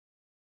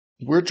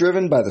We're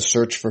driven by the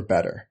search for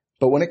better.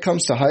 But when it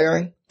comes to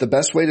hiring, the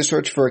best way to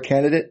search for a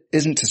candidate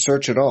isn't to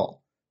search at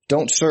all.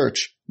 Don't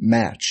search,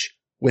 match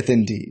with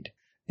Indeed.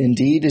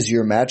 Indeed is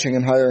your matching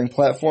and hiring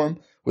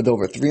platform with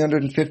over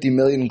 350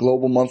 million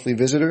global monthly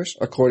visitors,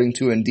 according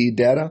to Indeed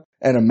data,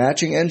 and a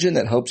matching engine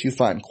that helps you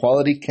find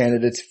quality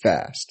candidates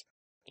fast.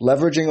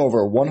 Leveraging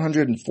over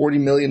 140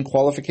 million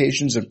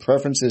qualifications and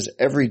preferences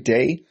every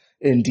day,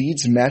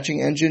 Indeed's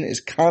matching engine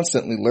is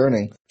constantly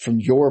learning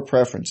from your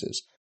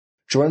preferences.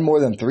 Join more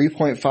than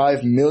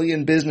 3.5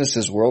 million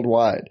businesses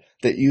worldwide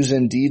that use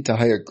Indeed to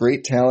hire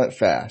great talent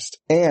fast.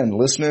 And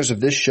listeners of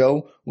this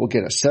show will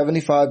get a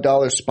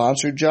 $75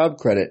 sponsored job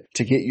credit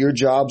to get your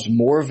jobs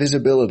more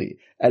visibility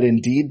at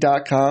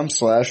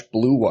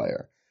Indeed.com/Blue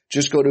Wire.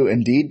 Just go to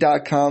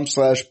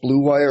Indeed.com/Blue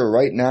Wire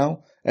right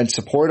now and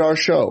support our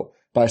show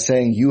by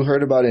saying you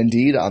heard about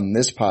Indeed on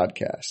this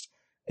podcast.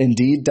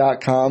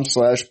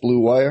 Indeed.com/Blue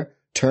Wire.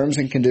 Terms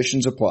and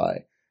conditions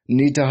apply.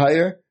 Need to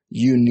hire?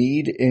 You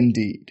need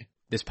Indeed.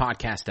 This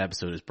podcast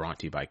episode is brought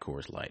to you by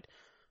Coors Light.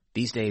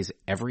 These days,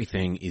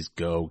 everything is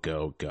go,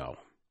 go, go.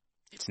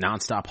 It's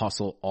nonstop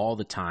hustle all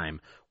the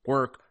time.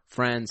 Work,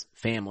 friends,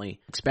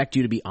 family. Expect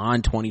you to be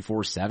on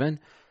 24/7?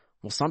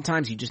 Well,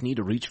 sometimes you just need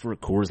to reach for a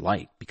Coors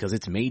Light because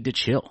it's made to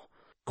chill.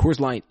 Coors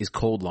Light is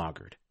cold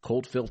lagered,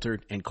 cold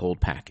filtered, and cold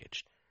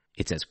packaged.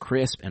 It's as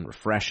crisp and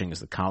refreshing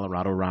as the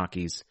Colorado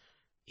Rockies.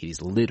 It is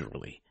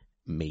literally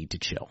made to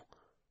chill.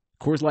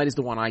 Coors Light is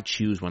the one I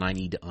choose when I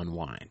need to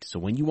unwind. So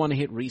when you want to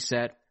hit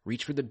reset,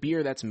 reach for the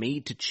beer that's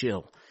made to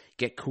chill.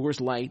 Get Coors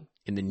Light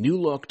in the new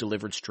look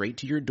delivered straight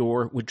to your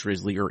door with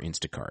Drizzly or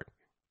Instacart.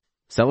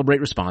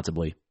 Celebrate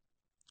responsibly.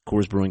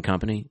 Coors Brewing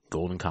Company,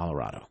 Golden,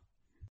 Colorado.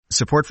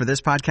 Support for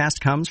this podcast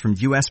comes from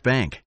U.S.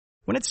 Bank.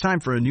 When it's time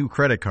for a new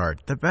credit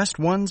card, the best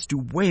ones do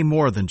way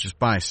more than just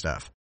buy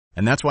stuff.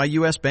 And that's why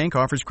U.S. Bank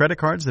offers credit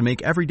cards that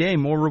make every day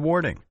more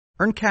rewarding.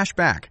 Earn cash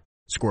back.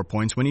 Score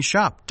points when you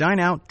shop, dine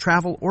out,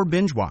 travel, or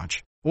binge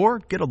watch. Or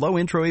get a low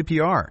intro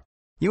APR.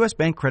 U.S.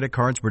 Bank credit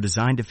cards were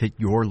designed to fit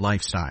your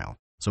lifestyle.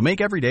 So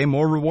make every day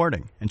more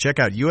rewarding and check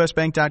out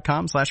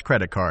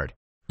usbank.com/credit card.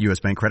 U.S.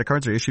 Bank credit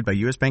cards are issued by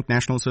U.S. Bank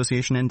National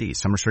Association ND.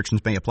 Some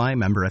restrictions may apply.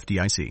 Member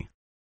FDIC.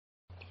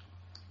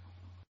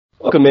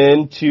 Welcome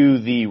in to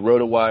the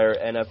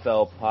RotoWire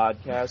NFL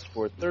podcast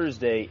for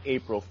Thursday,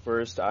 April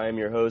 1st. I am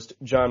your host,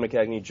 John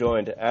McKechnie,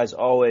 joined as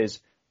always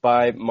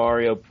by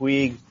Mario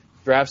Puig.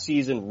 Draft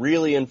season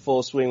really in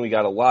full swing. We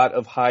got a lot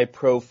of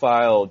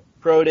high-profile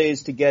pro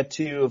days to get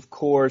to, of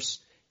course,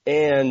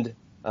 and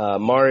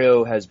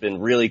Mario has been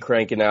really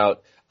cranking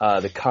out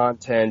the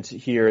content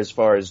here as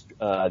far as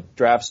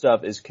draft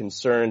stuff is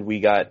concerned. We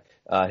got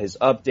his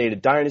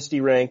updated dynasty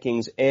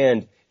rankings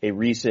and a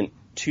recent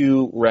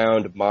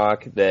 2-round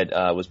mock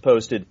that was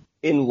posted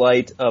in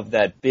light of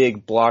that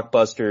big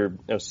blockbuster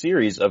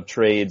series of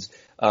trades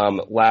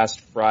last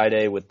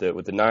Friday with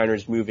the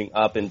Niners moving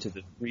up into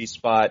the 3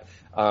 spot.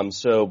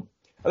 So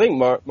I think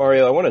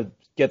Mario, I want to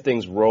get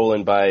things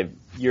rolling by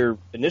your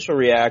initial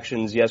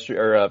reactions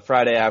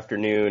Friday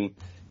afternoon.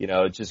 You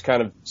know, it's just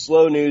kind of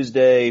slow news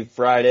day,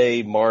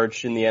 Friday,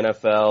 March in the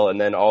NFL, and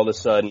then all of a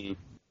sudden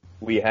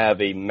we have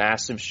a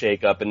massive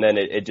shakeup, and then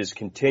it just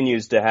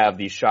continues to have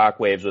these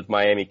shockwaves with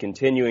Miami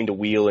continuing to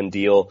wheel and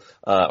deal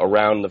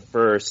around the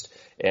first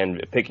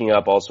and picking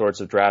up all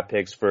sorts of draft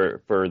picks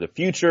for the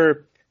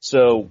future.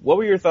 So what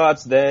were your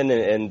thoughts then,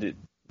 and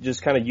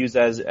just kind of use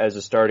as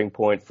a starting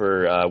point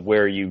for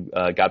where you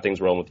got things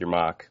rolling with your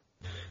mock?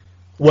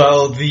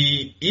 Well,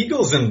 the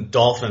Eagles and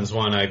Dolphins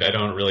one, I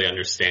don't really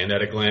understand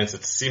at a glance.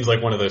 It seems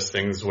like one of those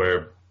things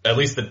where at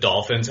least the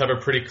Dolphins have a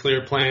pretty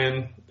clear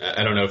plan.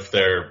 I don't know if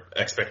their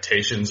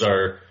expectations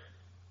are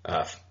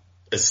as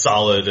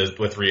solid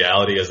with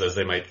reality as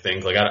they might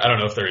think. Like, I don't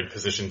know if they're in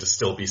position to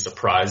still be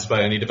surprised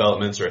by any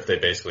developments or if they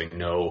basically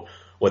know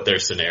what their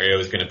scenario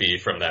is going to be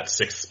from that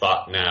 6th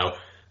spot now.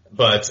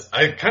 But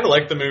I kind of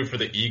like the move for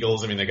the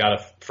Eagles. I mean, they got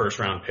a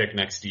first-round pick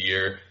next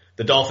year.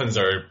 The Dolphins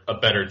are a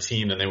better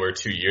team than they were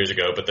 2 years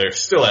ago, but they're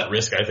still at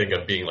risk, I think,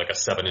 of being like a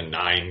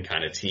 7-9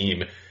 kind of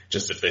team,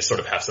 just if they sort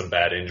of have some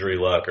bad injury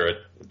luck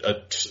or a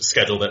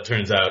schedule that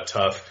turns out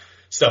tough,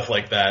 stuff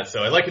like that.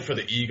 So I like it for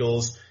the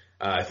Eagles.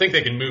 I think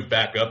they can move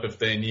back up if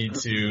they need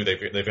to.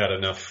 They've got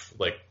enough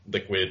like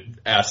liquid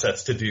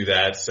assets to do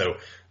that. So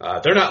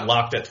they're not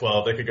locked at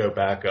 12. They could go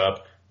back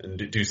up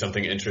and do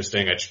something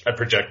interesting. I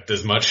project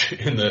as much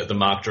in the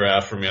mock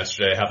draft from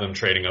yesterday. I have them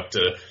trading up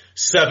to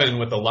 7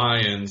 with the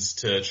Lions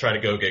to try to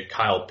go get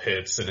Kyle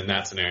Pitts. And in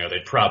that scenario,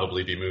 they'd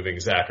probably be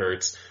moving Zach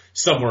Ertz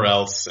somewhere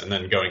else and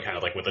then going kind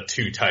of like with a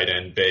 2 tight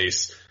end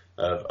base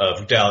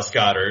of Dallas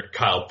Goedert,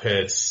 Kyle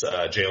Pitts,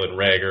 Jalen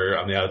Reagor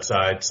on the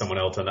outside, someone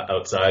else on the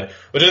outside,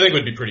 which I think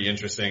would be pretty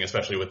interesting,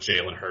 especially with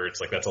Jalen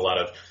Hurts. Like, that's a lot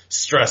of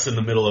stress in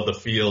the middle of the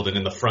field and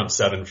in the front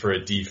 7 for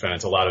a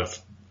defense, a lot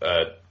of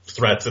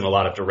threats in a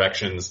lot of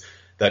directions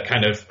that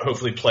kind of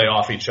hopefully play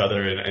off each other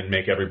and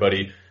make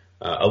everybody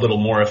a little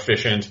more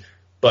efficient.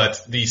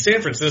 But the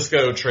San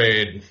Francisco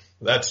trade,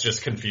 that's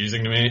just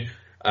confusing to me.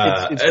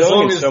 It's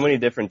going in so many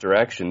different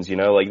directions, you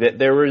know, like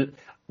there were,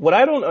 what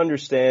I don't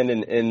understand,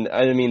 and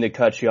I didn't mean to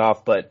cut you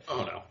off, but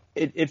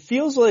it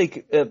feels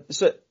like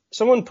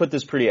someone put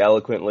this pretty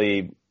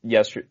eloquently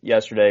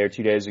yesterday or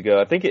 2 days ago.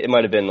 I think it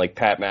might have been like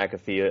Pat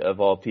McAfee of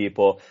all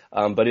people.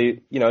 But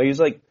he was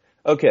like,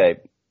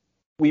 okay,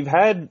 we've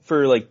had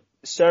for like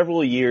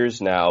several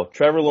years now,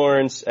 Trevor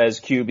Lawrence as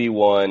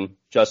QB1,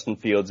 Justin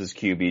Fields as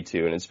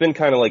QB2, and it's been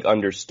kind of like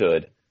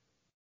understood.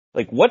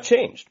 Like, what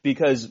changed?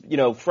 Because,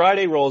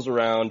 Friday rolls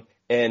around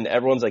and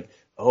everyone's like,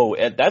 oh,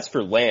 that's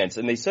for Lance.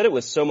 And they said it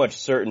with so much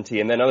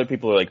certainty. And then other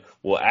people are like,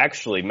 well,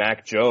 actually,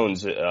 Mac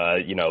Jones,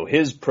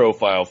 his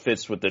profile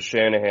fits with the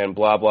Shanahan,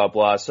 blah, blah,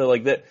 blah. So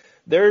like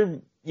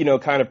they're,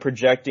 kind of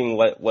projecting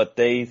what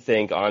they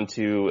think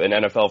onto an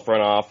NFL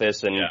front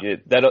office. And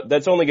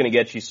that's only going to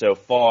get you so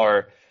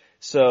far.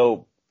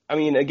 So, I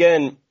mean,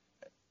 again,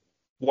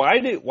 why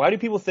do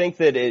people think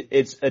that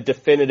it's a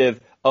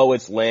definitive, oh,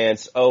 it's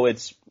Lance, oh,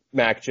 it's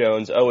Mac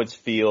Jones, oh, it's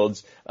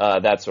Fields,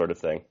 that sort of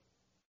thing?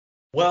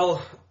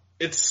 Well,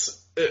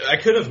 I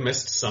could have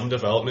missed some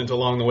development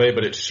along the way,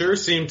 but it sure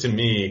seemed to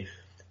me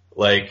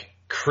like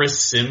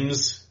Chris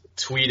Sims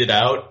tweeted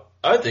out,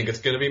 I think it's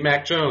going to be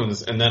Mac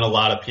Jones. And then a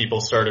lot of people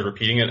started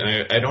repeating it.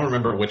 And I don't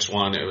remember which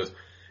one. It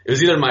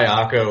was either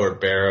Mayako or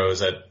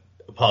Barrows.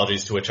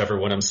 Apologies to whichever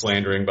one I'm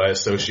slandering by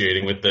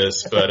associating with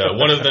this. But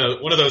one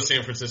of those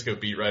San Francisco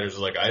beat writers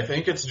was like, I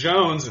think it's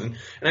Jones. And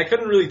I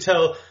couldn't really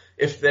tell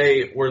if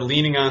they were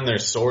leaning on their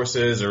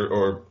sources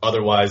or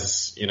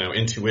otherwise,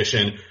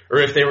 intuition, or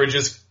if they were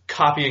just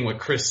copying what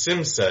Chris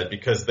Sims said,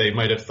 because they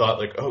might have thought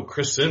like, oh,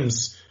 Chris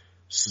Sims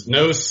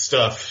knows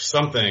stuff,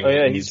 something. Oh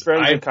yeah, he's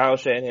friends with Kyle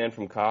Shanahan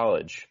from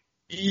college.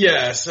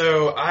 Yeah,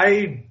 so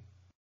I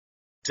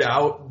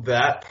doubt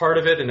that part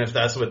of it, and if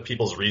that's what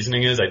people's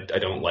reasoning is, I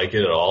don't like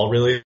it at all,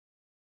 really.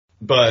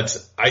 But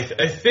I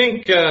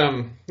think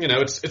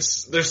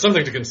there's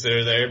something to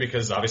consider there,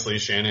 because obviously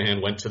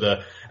Shanahan went to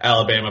the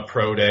Alabama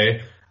Pro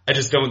Day. I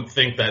just don't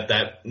think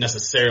that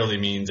necessarily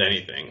means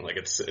anything. Like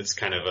it's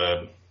kind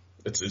of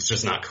it's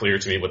just not clear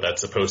to me what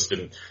that's supposed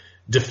to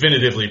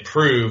definitively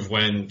prove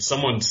when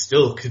someone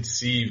still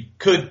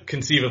could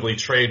conceivably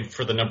trade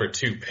for the number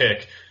 2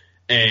 pick,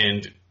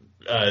 and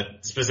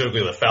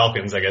specifically the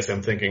Falcons, I guess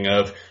I'm thinking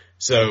of.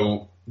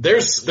 So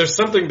there's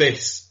something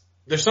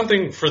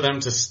for them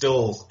to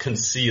still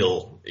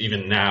conceal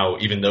even now,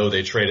 even though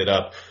they traded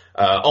up.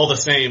 All the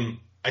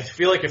same, I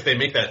feel like if they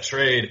make that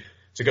trade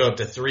to go up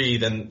to 3,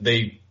 then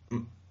they,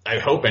 I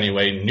hope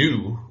anyway,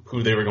 knew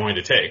who they were going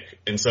to take.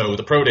 And so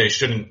the pro day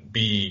shouldn't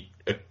be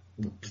a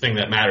thing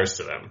that matters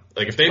to them.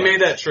 Like if they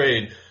made that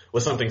trade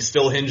with something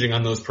still hinging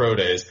on those pro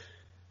days,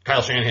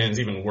 Kyle Shanahan's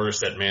even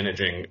worse at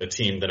managing a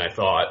team than I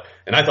thought.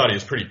 And I thought he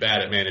was pretty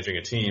bad at managing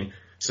a team.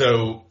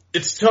 So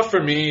it's tough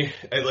for me.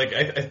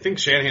 I think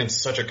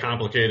Shanahan's such a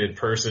complicated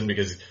person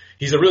because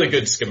he's a really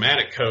good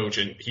schematic coach,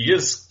 and he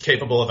is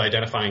capable of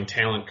identifying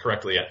talent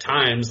correctly at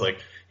times.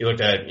 Like he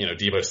looked at,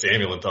 Deebo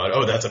Samuel and thought,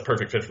 oh, that's a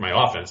perfect fit for my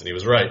offense. And he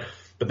was right.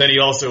 But then he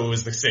also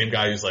was the same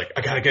guy who's like,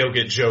 I got to go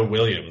get Joe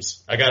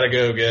Williams. I got to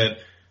go get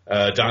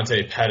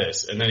Dante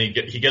Pettis. And then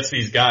he gets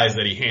these guys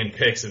that he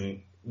handpicks,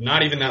 and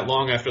not even that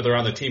long after they're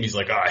on the team, he's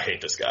like, oh, I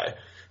hate this guy. Right.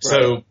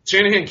 So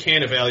Shanahan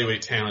can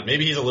evaluate talent.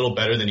 Maybe he's a little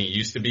better than he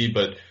used to be,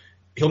 but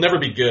he'll never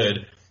be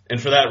good.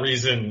 And for that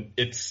reason,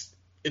 it's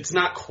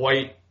not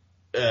quite,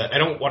 I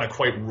don't want to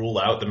quite rule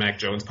out the Mac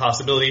Jones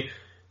possibility,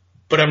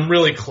 but I'm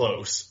really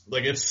close.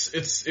 Like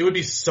it would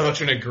be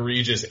such an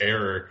egregious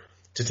error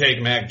to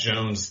take Mac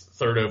Jones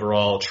 3rd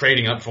overall,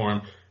 trading up for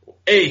him.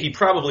 He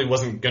probably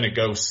wasn't going to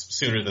go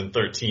sooner than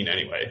 13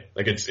 anyway.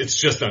 Like it's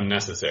just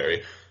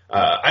unnecessary.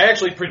 I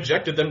actually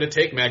projected them to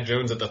take Mac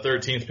Jones at the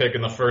 13th pick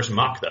in the first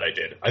mock that I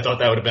did. I thought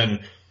that would have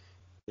been,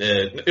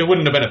 it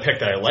wouldn't have been a pick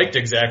that I liked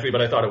exactly,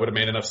 but I thought it would have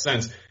made enough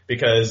sense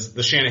because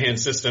the Shanahan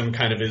system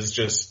kind of is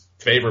just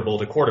favorable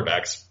to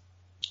quarterbacks.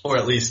 Or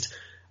at least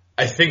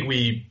I think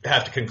we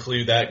have to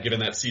conclude that, given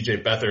that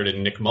CJ Beathard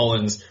and Nick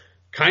Mullins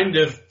kind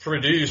of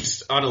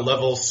produced on a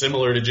level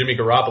similar to Jimmy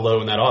Garoppolo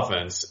in that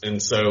offense.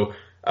 And so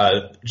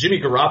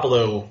Jimmy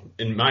Garoppolo,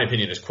 in my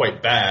opinion, is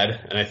quite bad,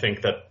 and I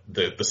think that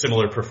the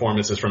similar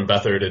performances from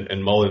Beathard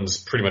and Mullins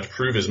pretty much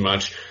prove as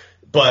much.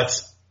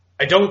 But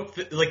I don't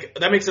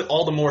that makes it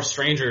all the more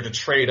stranger to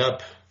trade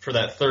up for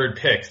that 3rd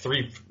pick,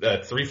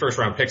 three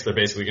first-round picks they're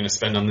basically going to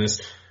spend on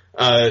this,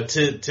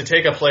 to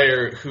take a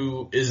player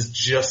who is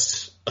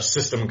just a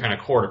system kind of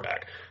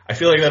quarterback. I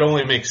feel like that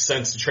only makes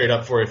sense to trade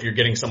up for if you're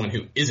getting someone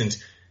who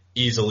isn't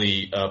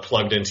easily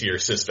plugged into your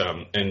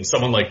system, and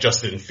someone like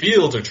Justin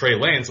Fields or Trey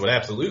Lance would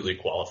absolutely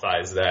qualify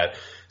as that.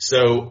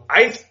 So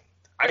I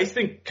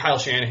think Kyle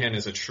Shanahan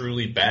is a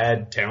truly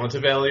bad talent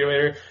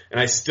evaluator, and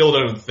I still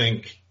don't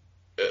think,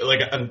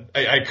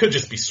 I could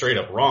just be straight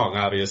up wrong.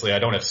 Obviously, I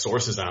don't have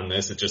sources on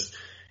this.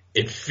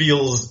 It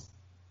feels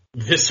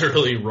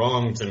viscerally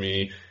wrong to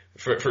me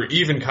for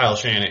even Kyle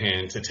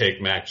Shanahan to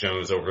take Mac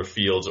Jones over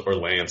Fields or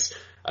Lance.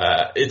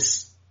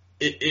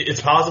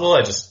 It's possible.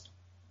 I just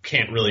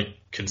can't really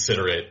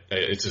consider it.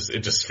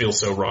 It just feels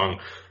so wrong.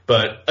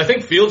 But I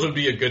think Fields would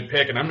be a good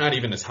pick, and I'm not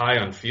even as high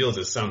on Fields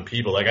as some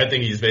people. Like, I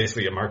think he's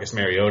basically a Marcus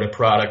Mariota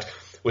product,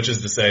 which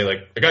is to say,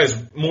 like, the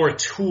guy's more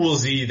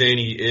toolsy than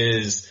he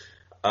is,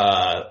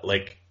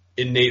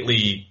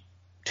 innately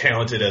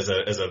talented as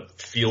a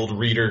field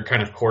reader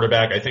kind of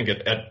quarterback. I think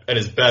at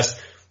his best,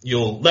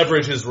 you'll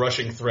leverage his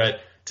rushing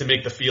threat to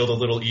make the field a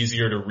little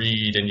easier to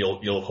read, and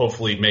you'll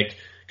hopefully make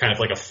kind of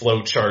like a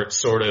flow chart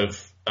sort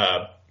of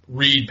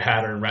read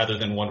pattern rather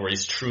than one where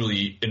he's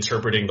truly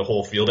interpreting the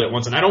whole field at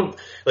once. And I don't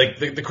like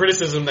the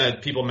criticism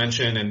that people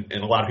mention and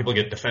a lot of people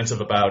get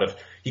defensive about if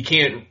he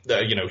can't,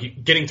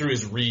 getting through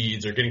his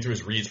reads or getting through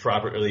his reads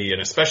properly,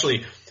 and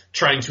especially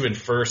trying to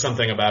infer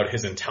something about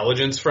his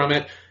intelligence from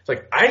it. It's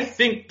like, I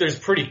think there's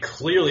pretty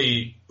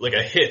clearly like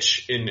a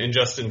hitch in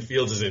Justin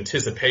Fields'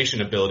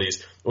 anticipation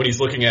abilities when he's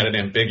looking at an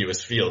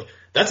ambiguous field.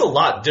 That's a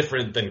lot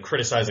different than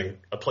criticizing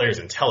a player's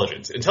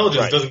intelligence.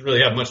 Intelligence Right. doesn't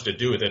really have much to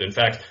do with it. In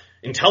fact,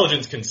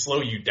 intelligence can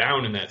slow you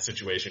down in that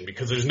situation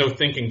because there's no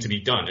thinking to be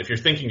done. If you're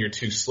thinking, you're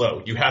too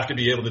slow. You have to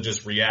be able to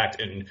just react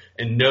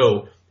and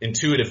know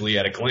intuitively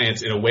at a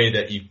glance in a way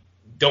that you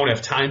don't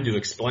have time to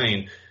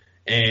explain.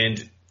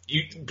 And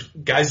you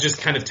guys just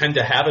kind of tend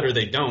to have it or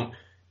they don't.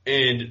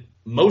 And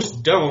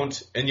most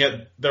don't, and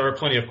yet there are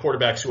plenty of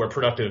quarterbacks who are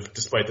productive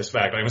despite this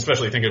fact. I'm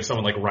especially thinking of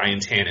someone like Ryan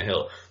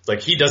Tannehill. It's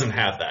like he doesn't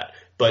have that.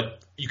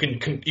 But you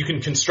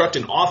can construct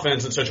an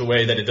offense in such a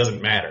way that it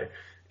doesn't matter.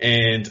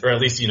 Or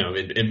at least,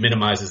 it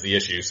minimizes the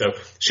issue. So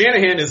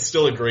Shanahan is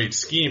still a great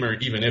schemer,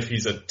 even if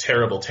he's a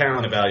terrible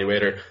talent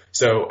evaluator.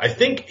 So I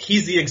think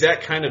he's the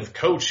exact kind of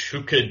coach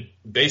who could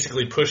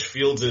basically push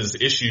Fields'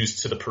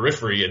 issues to the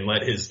periphery and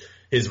let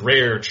his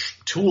rare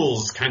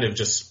tools kind of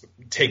just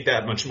take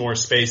that much more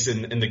space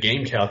in the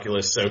game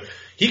calculus. So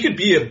he could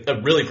be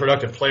a really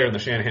productive player in the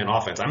Shanahan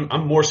offense.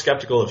 I'm more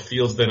skeptical of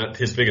Fields than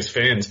his biggest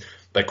fans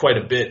by quite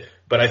a bit,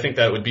 but I think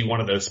that would be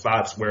one of those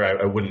spots where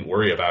I wouldn't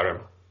worry about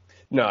him.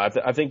 No,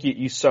 I think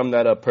you sum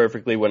that up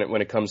perfectly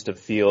when it comes to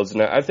Fields,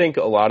 and I think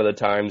a lot of the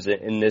times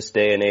in this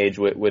day and age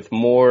with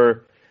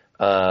more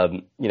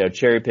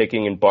cherry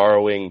picking and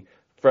borrowing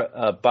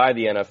by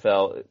the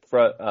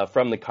NFL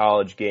from the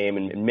college game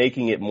and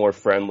making it more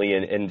friendly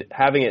and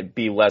having it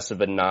be less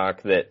of a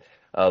knock that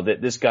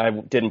this guy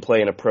didn't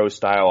play in a pro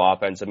style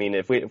offense. I mean,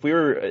 if we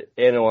were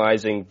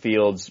analyzing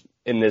Fields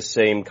in this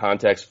same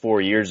context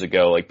 4 years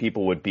ago, like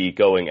people would be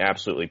going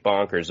absolutely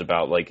bonkers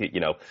about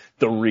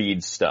the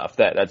read stuff,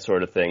 that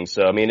sort of thing.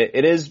 So, I mean,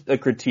 it is a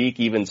critique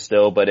even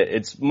still, but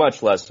it's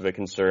much less of a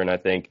concern, I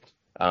think,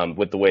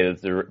 with the way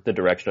that the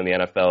direction of the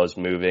NFL is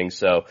moving.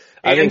 So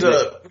I think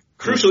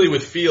crucially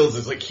with Fields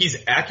is like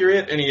he's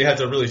accurate and he has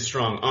a really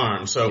strong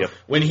arm. So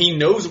when he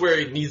knows where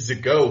he needs to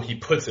go, he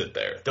puts it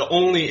there. The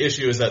only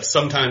issue is that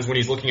sometimes when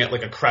he's looking at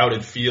like a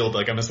crowded field,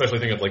 like I'm especially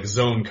thinking of like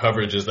zone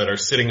coverages that are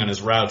sitting on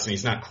his routes and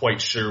he's not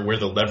quite sure where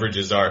the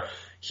leverages are,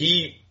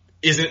 he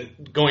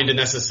isn't going to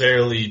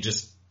necessarily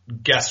just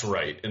guess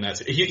right, and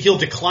he'll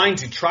decline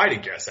to try to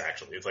guess.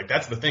 Actually, it's like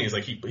that's the thing. Is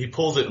like he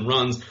pulls it and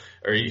runs,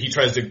 or he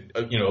tries to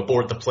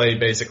abort the play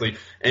basically.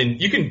 And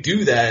you can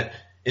do that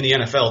in the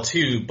NFL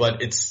too, but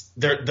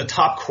the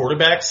top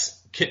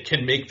quarterbacks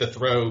can make the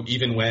throw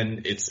even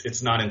when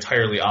it's not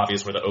entirely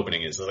obvious where the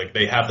opening is. So like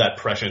they have that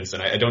prescience,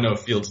 and I don't know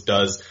if Fields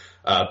does,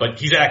 but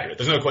he's accurate.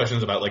 There's no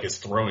questions about like his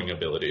throwing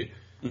ability.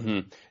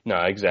 Mm-hmm. No,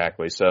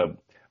 exactly. So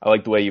I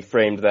like the way you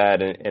framed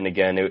that, and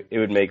again, it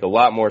would make a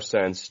lot more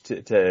sense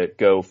to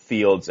go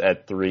Fields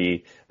at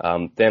 3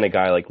 than a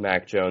guy like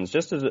Mac Jones.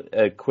 Just as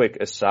a quick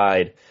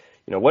aside,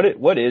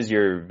 what is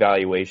your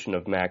valuation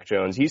of Mac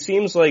Jones? He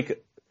seems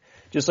like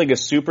just like a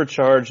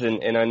supercharged,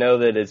 and I know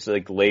that it's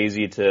like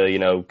lazy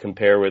to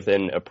compare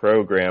within a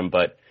program,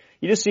 but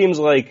he just seems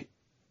like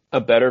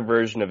a better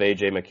version of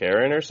AJ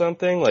McCarron or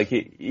something. Like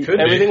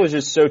everything was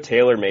just so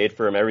tailor made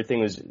for him.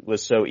 Everything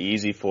was so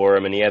easy for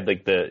him, and he had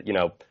like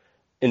the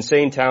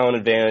insane talent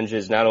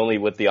advantages, not only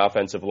with the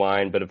offensive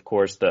line, but of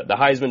course the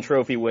Heisman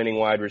Trophy winning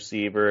wide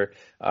receiver,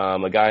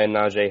 a guy in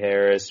Najee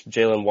Harris,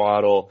 Jalen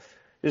Waddle,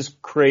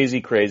 just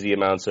crazy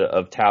amounts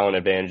of talent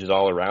advantages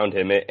all around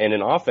him. And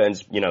in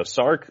offense,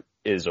 Sark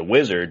is a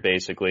wizard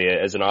basically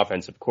as an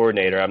offensive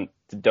coordinator. I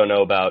don't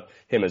know about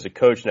him as a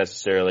coach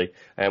necessarily.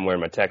 I am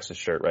wearing my Texas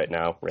shirt right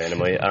now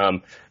randomly.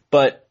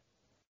 But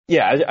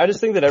yeah, I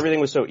just think that everything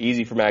was so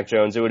easy for Mac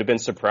Jones. It would have been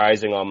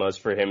surprising almost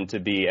for him to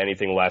be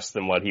anything less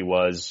than what he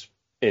was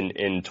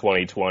in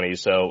 2020.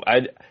 So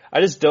I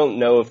just don't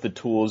know if the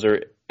tools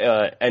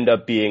end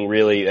up being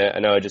really, I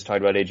know I just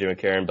talked about AJ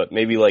McCarron, but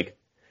maybe like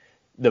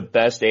the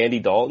best Andy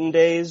Dalton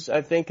days,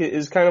 I think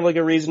is kind of like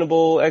a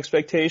reasonable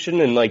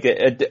expectation. And like,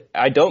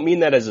 I don't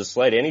mean that as a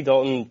slight. Andy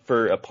Dalton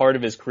for a part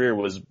of his career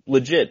was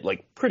legit,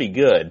 like pretty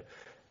good,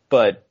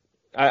 but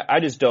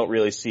I just don't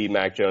really see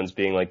Mac Jones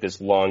being like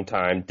this long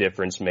time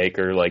difference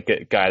maker, like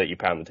a guy that you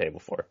pound the table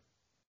for.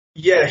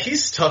 Yeah,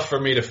 he's tough for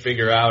me to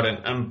figure out,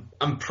 and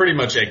I'm pretty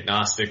much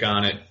agnostic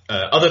on it.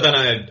 Other than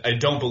I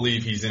don't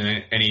believe he's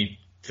in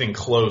anything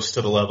close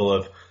to the level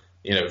of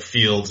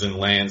Fields and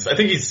Lance. I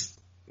think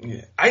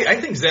I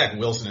think Zach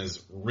Wilson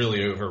is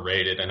really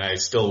overrated, and I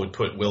still would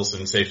put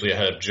Wilson safely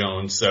ahead of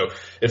Jones. So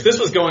if this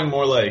was going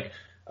more like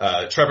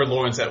Trevor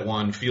Lawrence at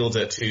 1, Fields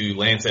at 2,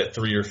 Lance at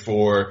 3 or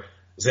 4,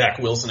 Zach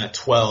Wilson at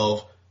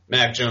 12,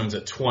 Mac Jones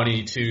at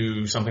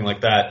 22, something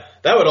like that.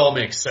 That would all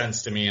make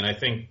sense to me, and I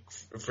think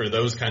for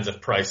those kinds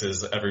of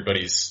prices,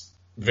 everybody's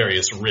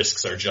various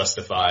risks are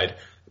justified.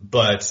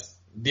 But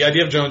the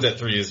idea of Jones at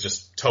 3 is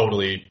just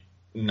totally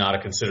not a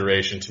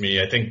consideration to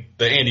me. I think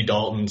the Andy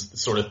Dalton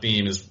sort of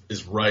theme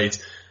is right.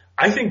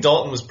 I think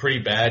Dalton was pretty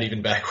bad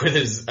even back with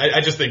his, I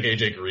just think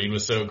AJ Green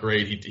was so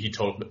great. He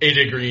told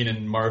AJ Green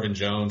and Marvin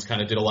Jones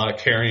kind of did a lot of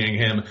carrying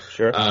him,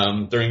 sure.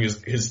 During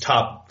his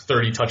top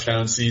 30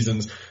 touchdown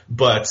seasons.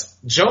 But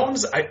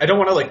Jones, I don't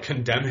want to like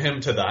condemn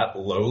him to that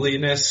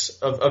lowliness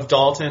of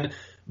Dalton,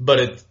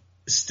 but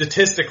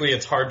statistically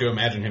it's hard to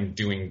imagine him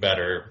doing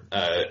better.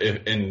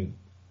 And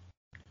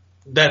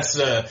that's,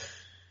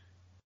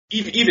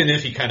 even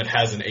if he kind of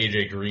has an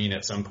AJ Green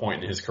at some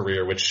point in his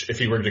career, which if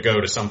he were to go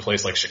to some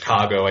place like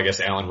Chicago, I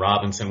guess Allen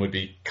Robinson would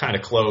be kind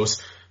of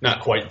close. Not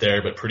quite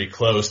there, but pretty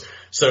close.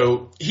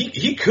 So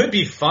he could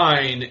be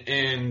fine,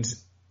 and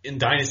in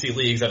dynasty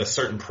leagues at a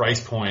certain price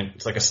point,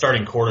 it's like a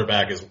starting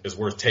quarterback is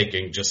worth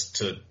taking just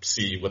to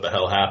see what the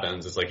hell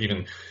happens. It's like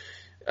even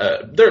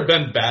there have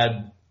been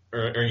bad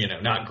or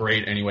not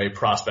great anyway,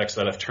 prospects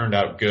that have turned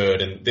out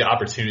good, and the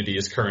opportunity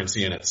is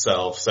currency in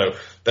itself. So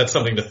that's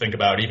something to think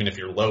about, even if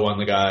you're low on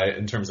the guy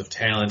in terms of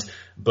talent.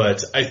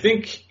 But I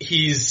think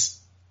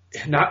he's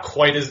not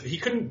quite he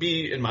couldn't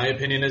be, in my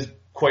opinion,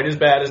 quite as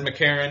bad as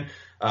McCarron,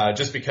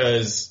 just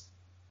because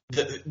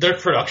their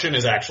production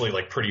is actually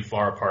like pretty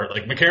far apart.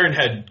 Like McCarron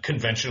had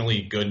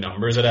conventionally good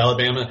numbers at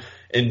Alabama,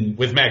 and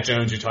with Mac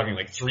Jones, you're talking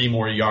like 3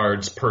 more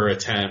yards per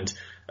attempt.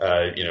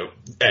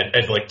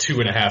 At like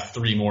 2.5,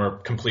 3 more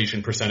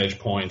completion percentage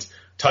points,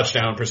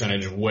 touchdown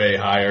percentage way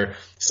higher.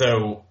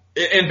 So,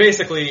 and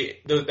basically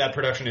that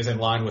production is in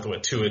line with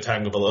what Tua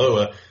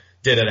Tagovailoa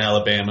did at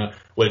Alabama,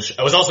 which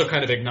I was also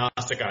kind of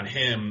agnostic on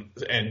him.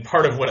 And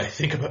part of what I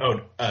think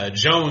about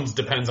Jones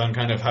depends on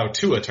kind of how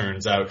Tua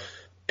turns out.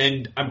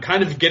 And I'm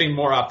kind of getting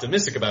more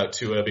optimistic about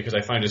Tua because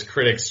I find his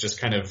critics just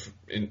kind of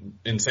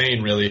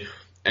insane, really.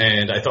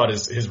 And I thought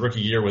his rookie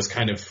year was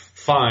kind of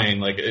fine.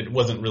 Like, it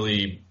wasn't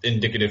really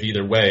indicative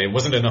either way. It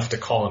wasn't enough to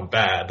call him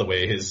bad the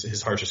way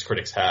his harshest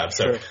critics have.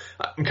 So sure.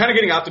 I'm kind of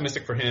getting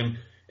optimistic for him.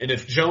 And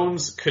if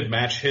Jones could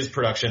match his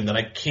production, then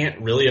I can't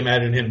really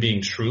imagine him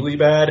being truly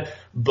bad.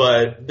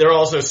 But there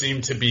also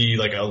seemed to be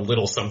like a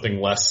little something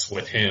less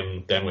with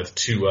him than with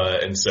Tua.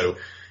 And so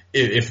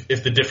if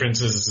the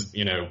difference is,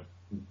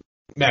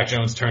 Mac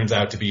Jones turns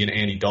out to be an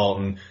Andy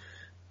Dalton,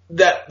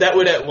 that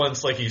would at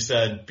once, like you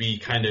said, be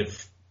kind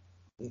of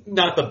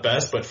not the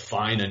best, but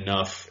fine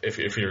enough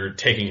if you're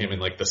taking him in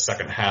like the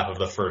second half of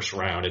the first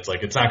round. It's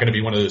like, it's not going to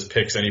be one of those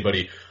picks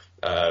anybody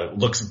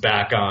looks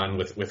back on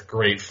with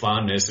great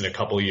fondness in a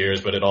couple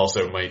years, but it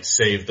also might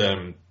save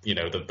them,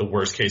 the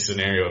worst case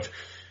scenario of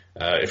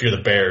if you're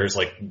the Bears,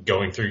 like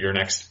going through your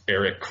next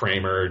Eric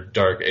Kramer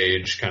dark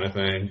age kind of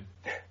thing.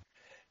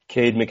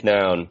 Cade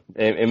McNown,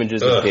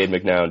 images of Cade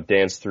McNown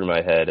dance through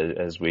my head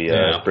as we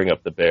bring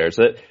up the Bears.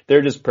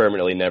 They're just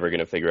permanently never going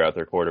to figure out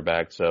their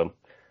quarterback, so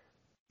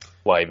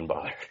why even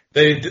bother?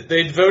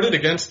 They voted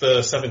against the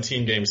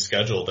 17-game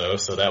schedule, though,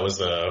 so that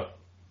was,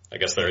 I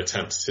guess, their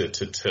attempt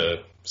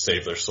to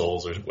save their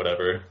souls or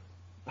whatever.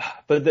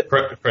 But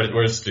credit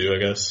where it's due, I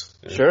guess.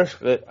 Yeah. Sure,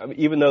 but,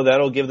 even though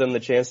that'll give them the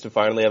chance to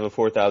finally have a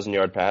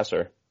 4,000-yard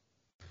passer.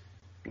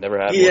 Never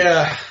happened.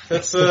 Yeah,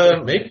 that's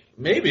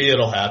maybe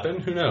it'll happen.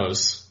 Who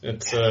knows?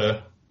 It's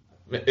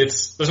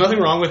there's nothing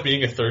wrong with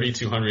being a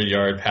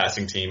 3,200-yard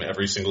passing team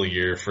every single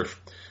year for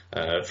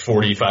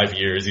 45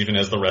 years, even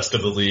as the rest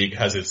of the league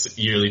has its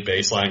yearly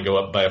baseline go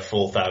up by a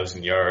full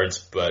 1,000 yards.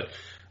 But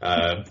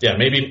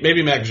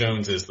maybe Mac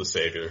Jones is the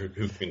savior.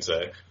 Who can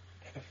say?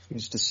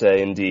 Who's to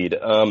say, indeed.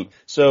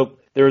 So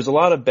there was a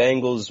lot of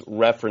Bengals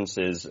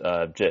references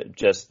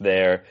just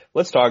there.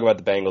 Let's talk about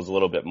the Bengals a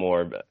little bit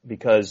more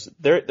because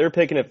they're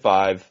picking at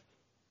 5.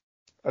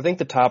 I think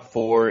the top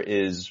 4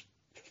 is.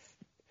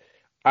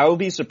 I will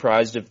be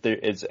surprised if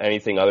it's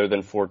anything other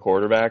than 4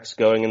 quarterbacks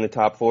going in the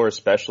top 4,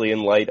 especially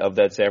in light of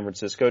that San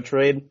Francisco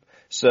trade.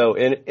 So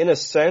in a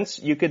sense,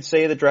 you could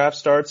say the draft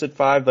starts at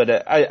 5,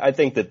 but I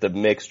think that the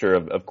mixture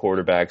of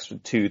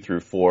quarterbacks 2 through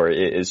 4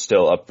 is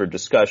still up for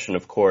discussion,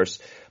 of course.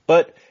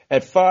 But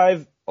at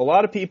 5, a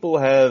lot of people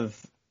have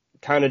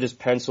kind of just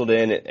penciled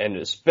in, and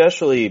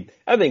especially,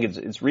 I think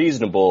it's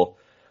reasonable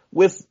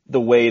with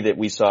the way that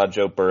we saw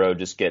Joe Burrow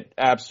just get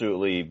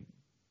absolutely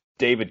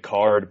David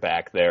Card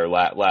back there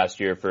last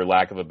year, for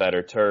lack of a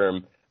better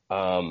term.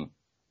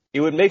 It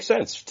would make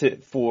sense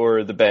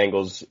for the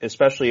Bengals,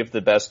 especially if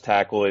the best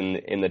tackle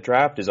in the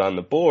draft is on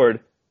the board,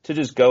 to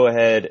just go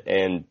ahead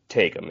and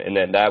take him. And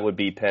then that would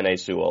be Penei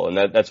Sewell.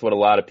 And that's what a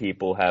lot of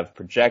people have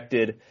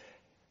projected.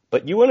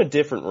 But you went a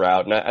different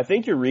route. And I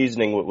think your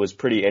reasoning was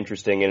pretty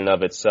interesting in and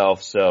of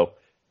itself. So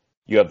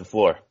you have the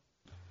floor.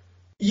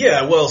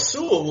 Yeah, well,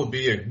 Sewell would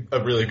be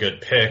a really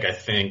good pick, I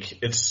think.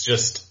 It's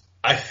just,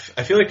 I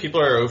feel like people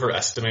are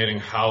overestimating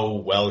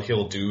how well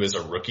he'll do as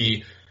a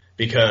rookie,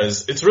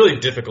 because it's really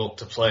difficult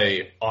to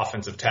play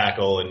offensive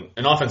tackle and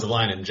an offensive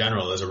line in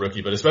general as a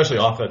rookie, but especially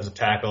offensive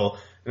tackle,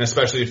 and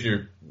especially if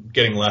you're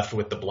getting left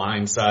with the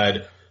blind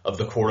side of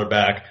the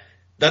quarterback.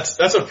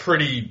 that's a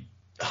pretty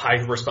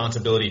high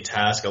responsibility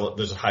task.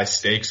 There's high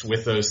stakes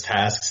with those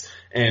tasks.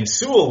 And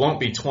Sewell won't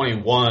be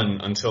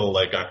 21 until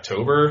like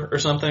October or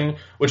something,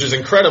 which is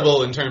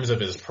incredible in terms of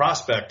his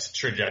prospect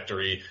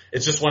trajectory.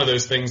 It's just one of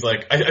those things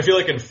like, I feel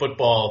like in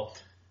football,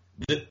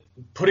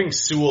 putting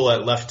Sewell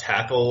at left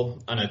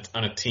tackle on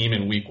a team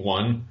in week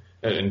 1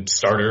 in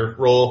starter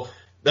role,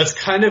 that's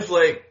kind of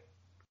like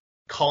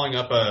calling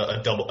up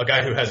a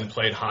guy who hasn't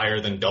played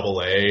higher than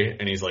AA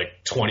and he's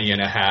like 20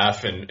 and a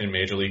half in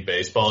Major League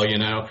Baseball, you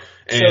know?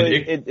 And so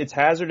it's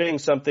hazarding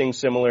something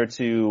similar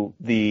to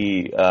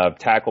the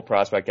tackle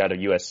prospect out of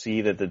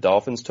USC that the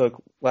Dolphins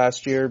took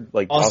last year,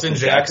 like Austin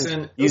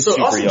Jackson. So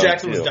Austin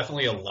Jackson was too.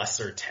 Definitely a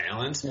lesser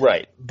talent.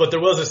 Right. But there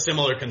was a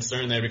similar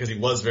concern there because he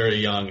was very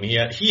young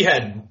and he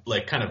had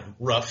like kind of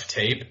rough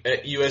tape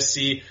at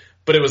USC.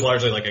 But it was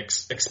largely like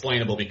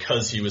explainable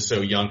because he was so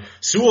young.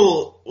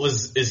 Sewell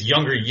is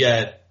younger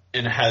yet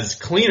and has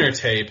cleaner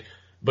tape,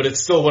 but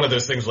it's still one of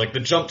those things like the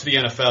jump to the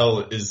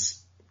NFL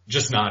is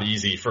just not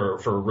easy for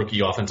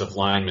rookie offensive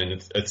linemen.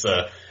 It's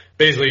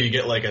basically you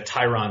get like a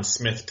Tyron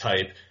Smith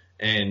type,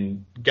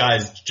 and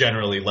guys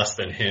generally less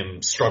than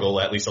him struggle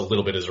at least a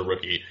little bit as a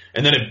rookie.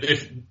 And then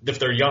if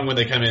they're young when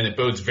they come in, it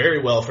bodes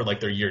very well for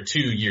like their year 2,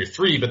 year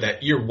 3, but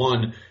that year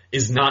 1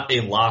 is not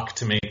a lock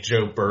to make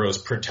Joe Burrow's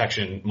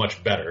protection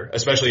much better,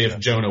 especially if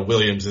Jonah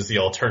Williams is the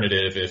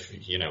alternative.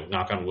 If, you know,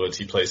 knock on wood,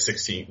 he plays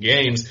 16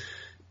 games,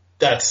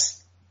 that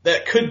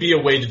could be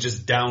a way to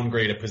just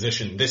downgrade a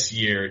position this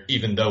year,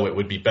 even though it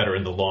would be better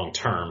in the long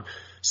term.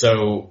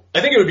 So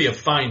I think it would be a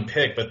fine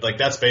pick, but like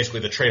that's basically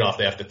the trade-off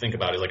they have to think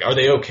about is like, are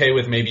they okay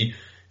with maybe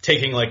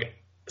taking like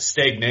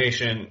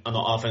stagnation on the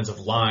offensive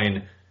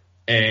line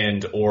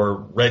and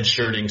or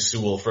redshirting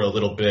Sewell for a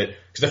little bit?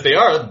 Because if they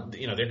are,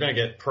 you know, they're going to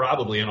get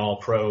probably an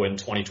all-pro in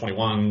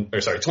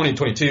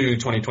 2022,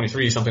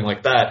 2023, something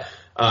like that.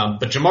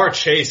 But Jamar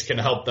Chase can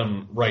help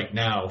them right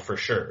now for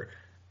sure.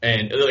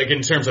 And like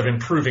in terms of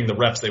improving the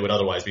reps they would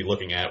otherwise be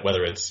looking at,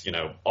 whether it's, you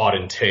know,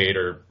 Auden Tate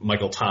or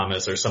Michael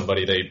Thomas or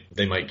somebody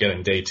they might get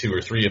in day 2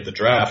 or 3 of the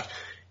draft,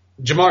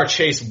 Jamar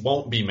Chase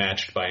won't be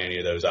matched by any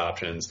of those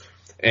options.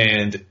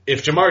 And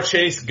if Jamar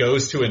Chase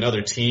goes to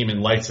another team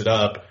and lights it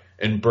up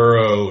and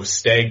Burrow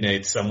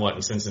stagnates somewhat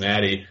in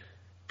Cincinnati,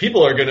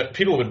 people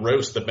would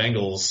roast the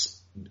Bengals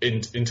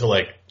into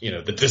like, you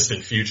know, the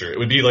distant future. It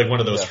would be like one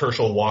of those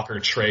Herschel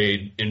Walker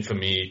trade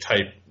infamy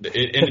type, and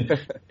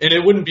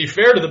it wouldn't be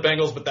fair to the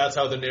Bengals, but that's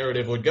how the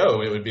narrative would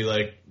go. It would be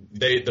like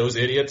those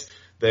idiots.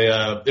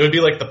 It would be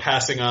like the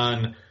passing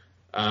on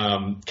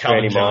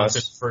Calvin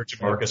Johnson for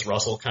Jamarcus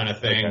Russell kind of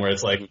thing, where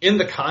it's like in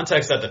the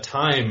context at the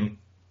time,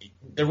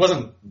 there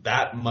wasn't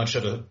that much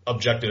of an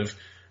objective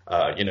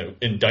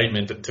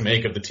indictment to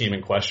make of the team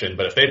in question.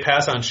 But if they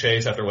pass on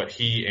Chase after what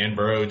he and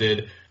Burrow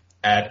did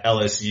at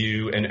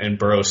LSU and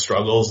Burrow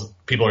struggles,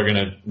 people are going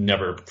to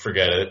never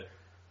forget it.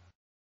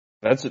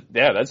 That's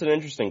an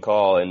interesting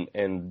call.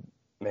 And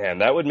man,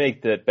 that would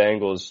make the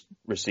Bengals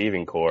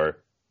receiving core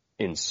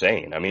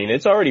insane. I mean,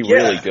 it's already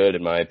really good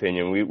in my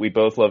opinion. We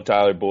both love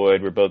Tyler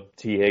Boyd. We're both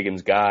T.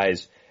 Higgins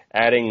guys.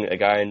 Adding a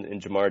guy in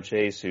Jamar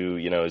Chase who,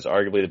 you know, is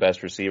arguably the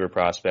best receiver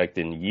prospect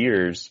in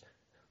years.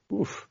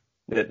 Oof.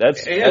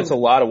 That's a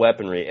lot of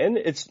weaponry. And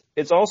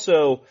it's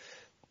also,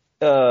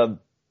 the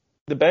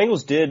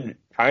Bengals did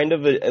kind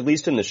of, at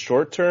least in the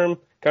short term,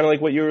 kind of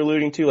like what you were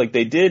alluding to, like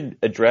they did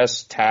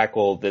address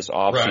tackle this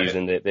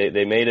offseason. Right.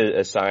 They made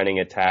a signing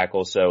at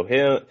tackle. So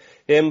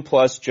him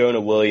plus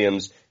Jonah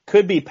Williams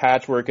could be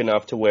patchwork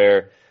enough to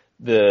where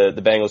the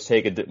Bengals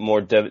take a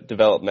more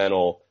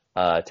developmental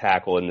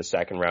tackle in the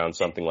second round,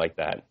 something like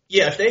that.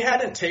 Yeah, if they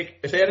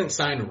hadn't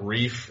signed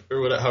Reef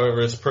or whatever,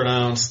 however it's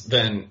pronounced,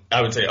 then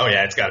I would say, oh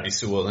yeah, it's got to be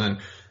Sewell then.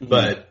 Mm-hmm.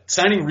 But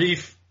signing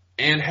Reef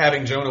and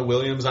having Jonah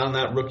Williams on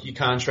that rookie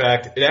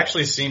contract, it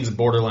actually seems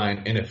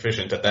borderline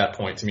inefficient at that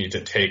point to me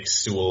to take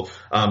Sewell.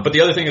 But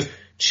the other thing is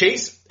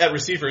Chase at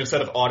receiver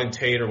instead of Auden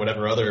Tate or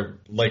whatever other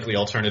likely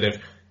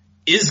alternative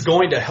is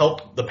going to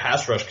help the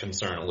pass rush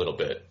concern a little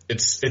bit.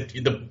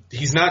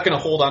 He's not going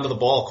to hold onto the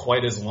ball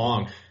quite as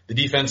long. The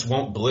defense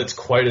won't blitz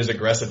quite as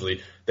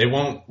aggressively. They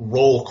won't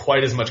roll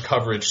quite as much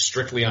coverage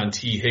strictly on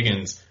T.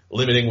 Higgins,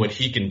 limiting what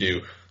he can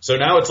do. So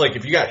now it's like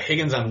if you got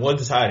Higgins on one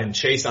side and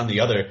Chase on the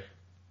other,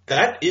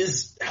 that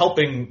is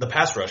helping the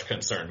pass rush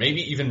concern,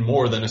 maybe even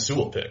more than a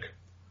Sewell pick.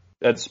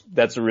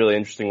 That's a really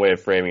interesting way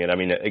of framing it. I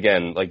mean,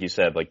 again, like you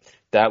said, like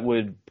that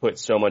would put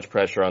so much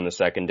pressure on the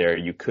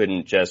secondary. You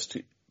couldn't just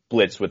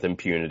blitz with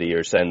impunity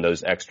or send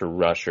those extra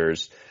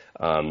rushers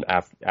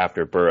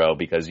after Burrow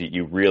because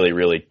you really,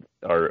 really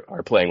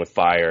are playing with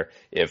fire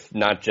if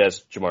not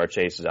just Jamar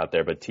Chase is out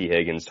there, but T.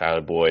 Higgins,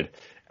 Tyler Boyd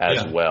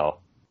as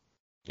well.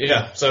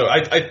 Yeah, so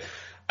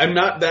I'm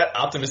not that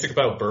optimistic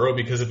about Burrow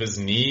because of his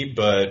knee,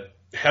 but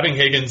having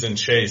Higgins and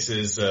Chase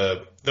is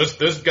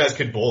those guys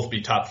could both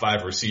be top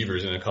 5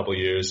 receivers in a couple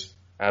years.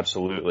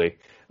 Absolutely.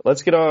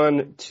 Let's get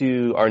on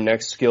to our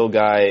next skill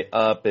guy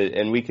up,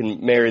 and we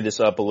can marry this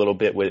up a little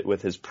bit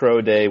with his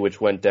pro day, which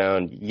went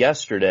down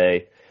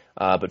yesterday.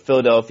 But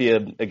Philadelphia,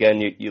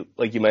 again, you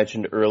like you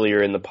mentioned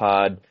earlier in the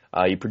pod,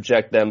 you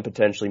project them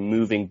potentially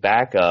moving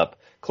back up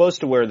close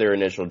to where their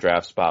initial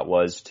draft spot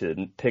was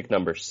to pick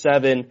number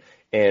 7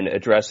 and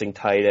addressing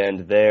tight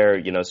end there.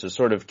 So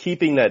sort of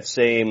keeping that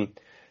same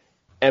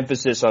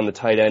emphasis on the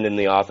tight end in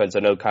the offense. I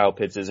know Kyle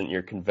Pitts isn't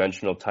your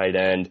conventional tight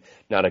end,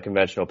 not a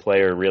conventional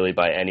player really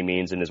by any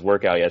means, and his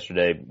workout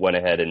yesterday went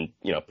ahead and,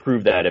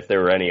 proved that if there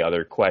were any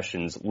other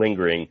questions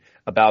lingering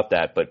about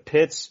that. But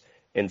Pitts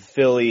and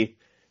Philly,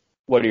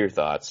 what are your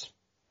thoughts?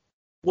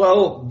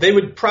 Well, they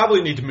would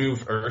probably need to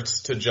move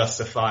Ertz to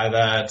justify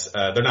that.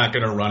 They're not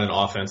going to run an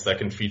offense that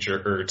can feature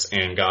Ertz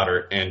and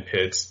Goddard and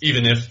Pitts,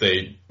 even if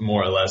they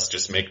more or less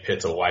just make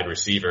Pitts a wide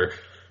receiver,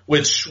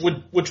 which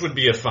would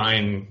be a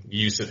fine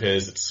use of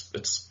his.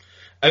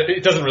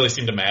 It doesn't really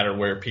seem to matter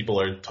where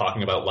people are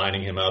talking about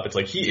lining him up. It's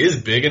like he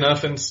is big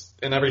enough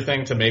and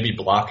everything to maybe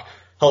block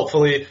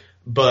helpfully.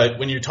 But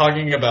when you're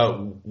talking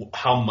about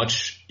how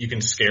much you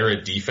can scare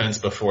a defense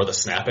before the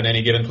snap in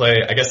any given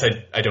play, I guess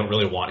I don't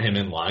really want him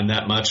in line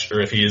that much.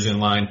 Or if he is in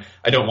line,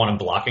 I don't want him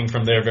blocking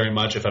from there very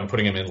much. If I'm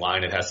putting him in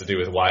line, it has to do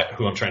with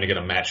who I'm trying to get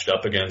him matched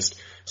up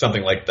against,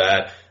 something like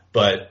that.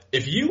 But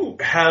if you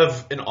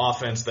have an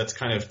offense that's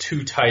kind of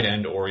too tight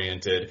end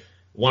oriented,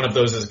 one of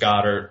those is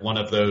Goddard, one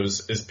of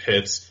those is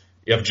Pitts,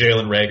 you have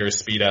Jalen Reagor's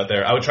speed out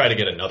there. I would try to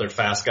get another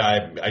fast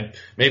guy,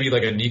 maybe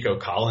like a Nico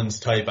Collins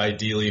type,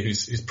 ideally,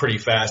 who's pretty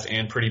fast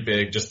and pretty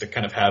big, just to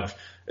kind of have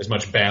as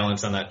much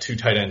balance on that two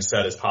tight end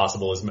set as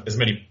possible,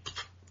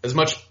 as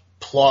much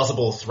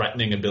plausible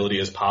threatening ability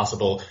as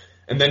possible.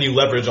 And then you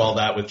leverage all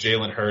that with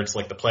Jalen Hurts,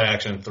 like the play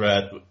action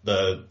threat,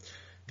 the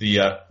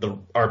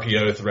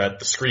RPO threat,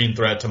 the screen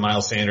threat to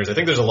Miles Sanders. I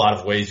think there's a lot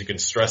of ways you can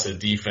stress a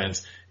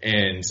defense,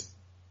 and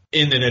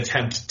in an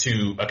attempt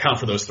to account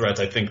for those threats,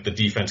 I think the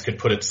defense could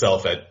put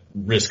itself at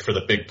risk for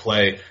the big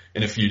play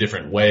in a few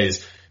different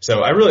ways.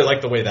 So I really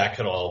like the way that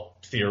could all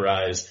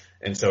theorize,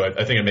 and so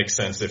I think it makes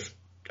sense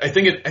I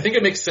think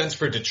it makes sense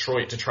for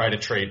Detroit to try to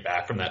trade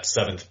back from that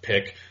 7th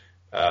pick,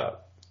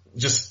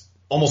 just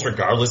almost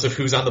regardless of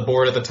who's on the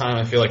board at the time.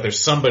 I feel like there's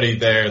somebody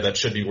there that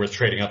should be worth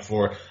trading up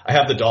for. I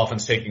have the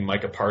Dolphins taking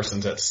Micah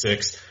Parsons at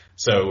 6,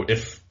 so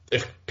if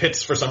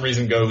Pitts for some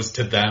reason goes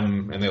to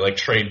them and they like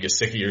trade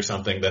Gesicki or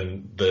something,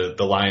 then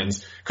the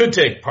Lions could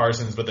take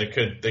Parsons, but they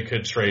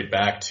could trade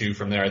back too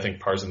from there. I think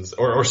Parsons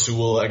or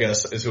Sewell, I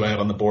guess, is who I have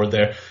on the board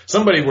there.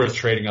 Somebody worth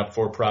trading up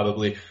for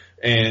probably.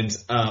 And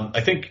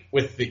I think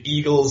with the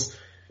Eagles,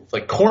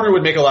 like corner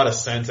would make a lot of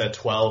sense at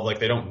 12. Like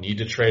they don't need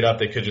to trade up.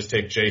 They could just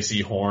take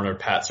J.C. Horn or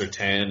Pat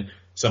Surtain,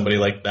 somebody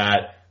like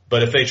that.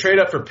 But if they trade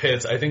up for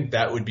Pitts, I think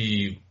that would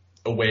be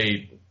a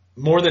way,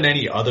 more than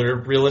any other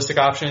realistic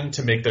option,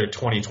 to make their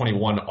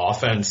 2021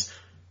 offense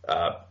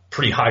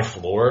pretty high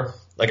floor.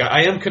 Like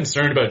I am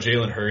concerned about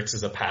Jalen Hurts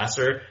as a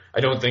passer.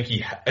 I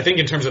think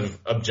in terms of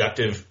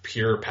objective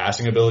pure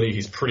passing ability,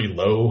 he's pretty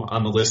low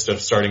on the list of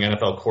starting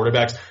NFL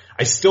quarterbacks.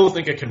 I still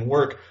think it can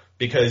work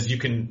because you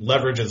can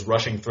leverage his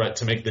rushing threat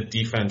to make the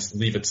defense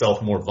leave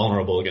itself more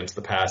vulnerable against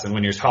the pass. And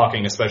when you're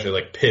talking especially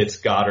like Pitts,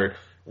 Goddard,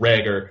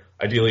 Reagor,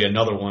 ideally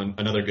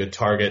another good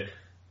target,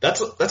 that's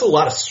a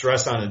lot of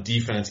stress on a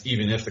defense,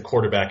 even if the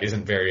quarterback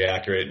isn't very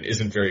accurate and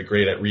isn't very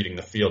great at reading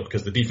the field,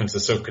 because the defense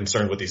is so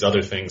concerned with these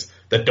other things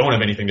that don't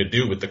have anything to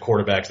do with the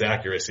quarterback's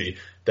accuracy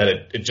that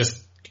it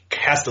just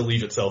has to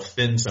leave itself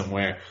thin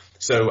somewhere.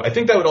 So I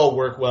think that would all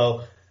work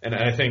well. And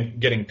I think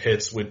getting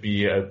Pitts would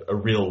be a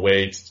real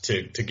way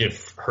to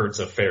give Hurts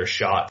a fair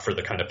shot for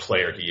the kind of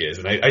player he is.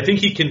 And I think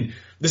he can.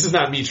 This is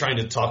not me trying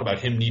to talk about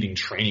him needing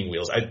training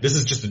wheels. This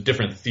is just a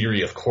different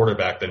theory of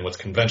quarterback than what's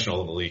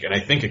conventional in the league. And I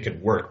think it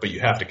could work, but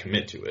you have to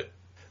commit to it.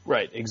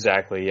 Right,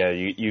 exactly. Yeah,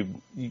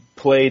 you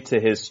play to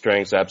his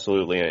strengths,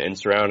 absolutely. And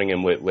surrounding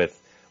him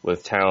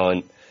with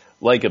talent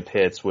like a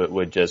Pitts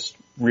would just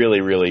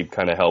really, really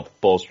kind of help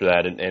bolster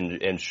that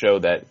and show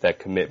that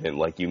commitment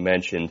like you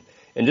mentioned.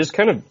 And just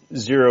kind of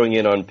zeroing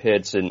in on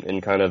Pitts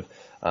and kind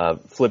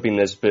of flipping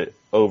this bit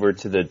over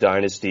to the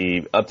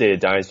updated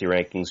dynasty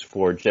rankings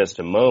for just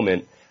a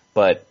moment.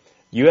 But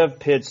you have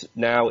Pitts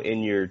now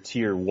in your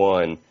tier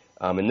 1,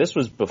 and this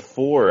was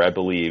before, I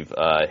believe,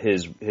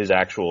 his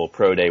actual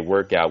pro day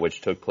workout, which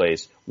took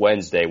place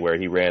Wednesday, where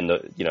he ran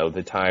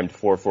the timed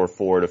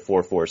 4.44 to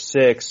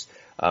 4.46.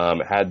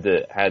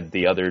 Had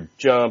the other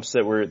jumps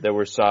that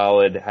were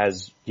solid,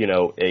 has,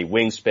 a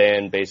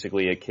wingspan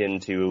basically akin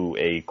to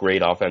a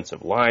great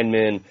offensive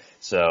lineman.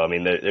 So, I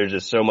mean, there's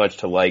just so much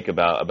to like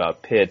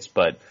about Pitts,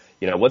 but,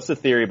 what's the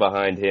theory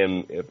behind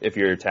him if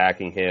you're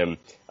attacking him,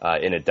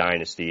 in a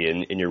dynasty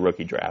in your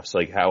rookie drafts?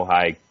 Like, how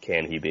high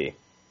can he be?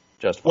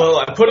 Well,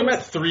 I put him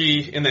at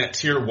 3 in that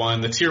tier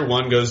 1. The tier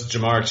 1 goes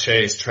Jamar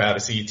Chase,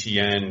 Travis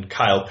Etienne,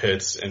 Kyle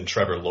Pitts, and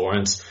Trevor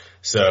Lawrence.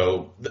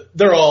 So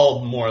they're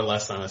all more or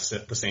less on the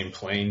same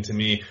plane to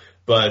me.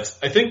 But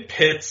I think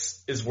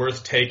Pitts is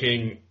worth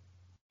taking.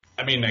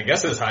 I mean, I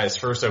guess as high as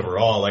first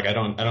overall. Like I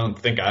don't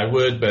think I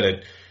would,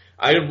 but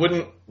I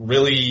wouldn't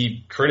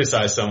really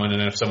criticize someone.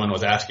 And if someone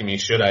was asking me,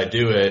 should I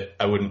do it?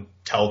 I wouldn't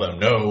tell them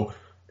no.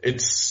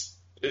 It's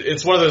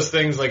one of those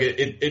things like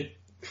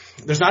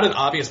there's not an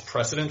obvious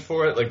precedent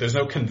for it. Like, there's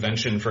no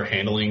convention for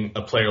handling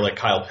a player like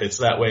Kyle Pitts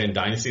that way in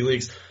dynasty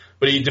leagues.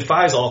 But he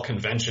defies all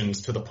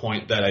conventions to the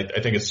point that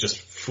I think it's just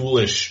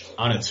foolish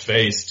on its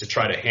face to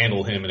try to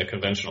handle him in a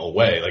conventional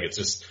way. Like,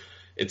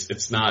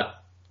 it's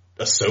not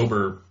a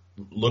sober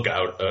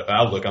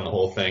outlook on the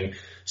whole thing.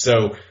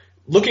 So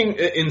looking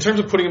in terms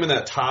of putting him in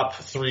that top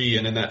 3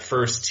 and in that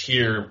first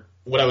tier,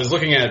 what I was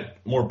looking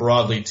at more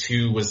broadly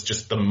too was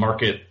just the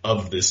market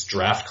of this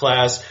draft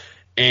class.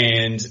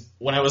 And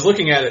when I was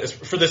looking at it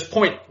for this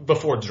point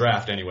before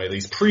draft anyway,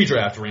 these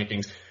pre-draft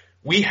rankings,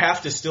 we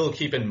have to still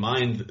keep in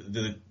mind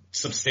the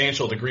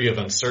substantial degree of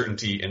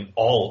uncertainty in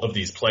all of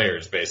these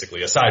players,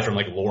 basically, aside from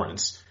like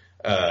Lawrence,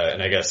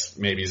 and I guess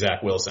maybe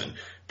Zach Wilson.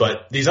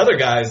 But these other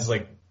guys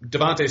like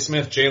Devontae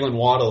Smith, Jalen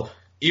Waddle,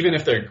 even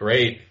if they're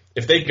great,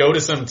 if they go to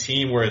some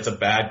team where it's a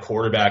bad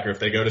quarterback, or if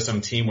they go to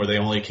some team where they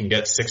only can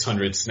get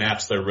 600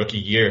 snaps their rookie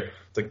year,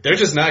 it's like they're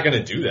just not going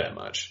to do that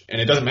much. And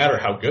it doesn't matter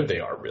how good they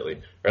are,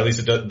 really, or at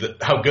least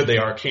how good they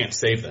are can't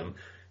save them.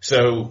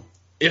 So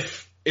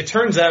if it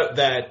turns out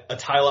that a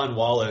Tylan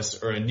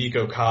Wallace or a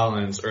Nico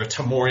Collins or a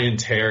Tamorrion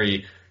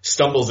Terry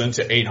stumbles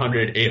into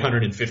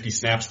 850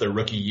 snaps their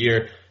rookie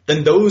year,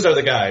 then those are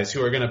the guys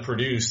who are going to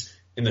produce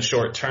in the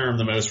short term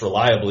the most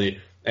reliably.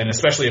 And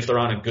especially if they're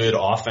on a good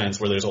offense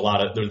where there's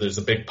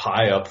a big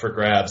pie up for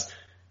grabs,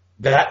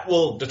 that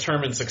will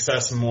determine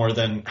success more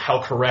than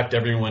how correct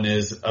everyone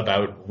is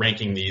about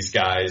ranking these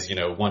guys,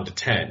 1 to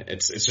 10.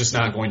 It's just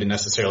not going to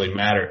necessarily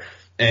matter.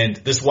 And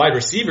this wide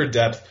receiver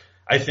depth,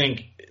 I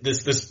think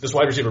this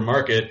wide receiver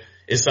market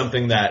is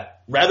something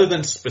that, rather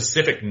than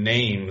specific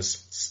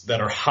names that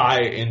are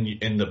high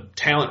in the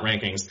talent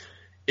rankings,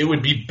 it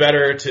would be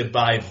better to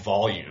buy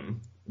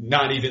volume,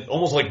 not even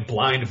almost like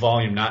blind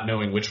volume, not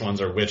knowing which ones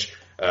are which,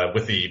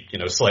 with the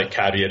slight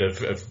caveat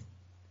of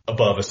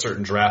above a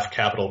certain draft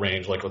capital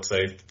range, like let's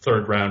say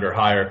 3rd round or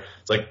higher.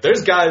 It's like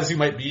there's guys who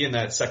might be in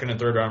that 2nd and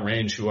 3rd round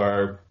range who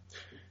are,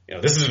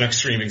 this is an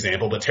extreme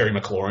example, but Terry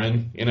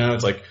McLaurin,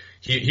 it's like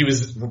he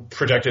was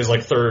projected as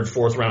like 3rd,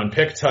 4th round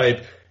pick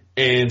type,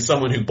 and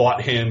someone who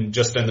bought him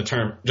just on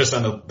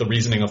the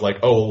reasoning of like,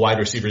 oh, wide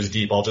receiver's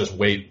deep, I'll just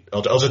wait,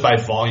 I'll just buy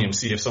volume,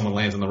 see if someone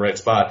lands in the right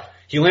spot.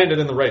 He landed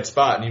in the right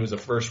spot, and he was a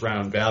 1st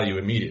round value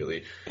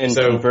immediately. And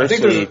so I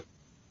think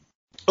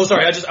I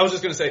was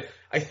just going to say,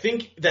 I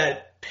think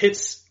that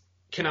Pitts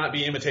cannot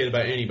be imitated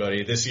by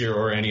anybody this year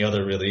or any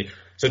other, really.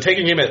 So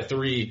taking him at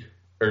 3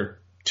 or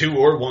 2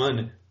 or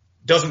 1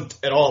 doesn't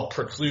at all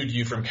preclude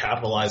you from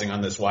capitalizing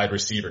on this wide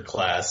receiver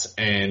class.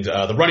 And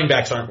the running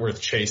backs aren't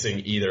worth chasing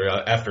either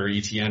after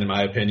ETN, in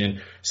my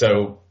opinion.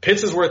 So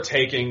Pitts is worth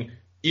taking,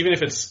 even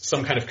if it's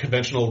some kind of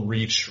conventional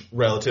reach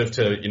relative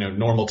to,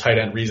 normal tight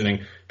end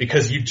reasoning,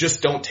 because you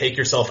just don't take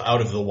yourself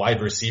out of the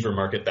wide receiver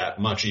market that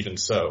much, even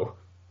so.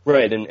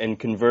 Right, and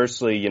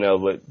conversely,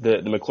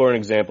 the McLaurin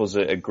example is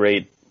a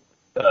great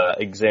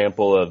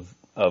example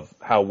of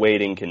how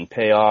waiting can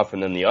pay off,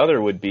 and then the other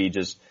would be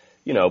just,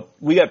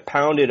 we got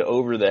pounded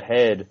over the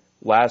head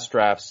last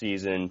draft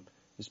season.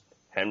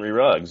 Henry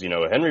Ruggs,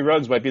 Henry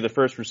Ruggs might be the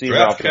first receiver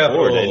off the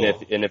board,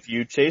 and if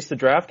you chase the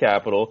draft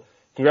capital,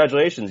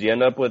 congratulations, you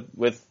end up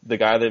with the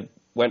guy that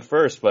went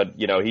first, but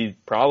he's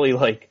probably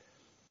like.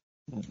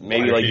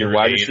 Maybe like your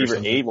wide receiver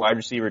 8, wide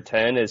receiver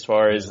 10, as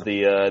far as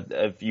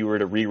if you were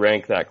to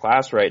re-rank that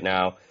class right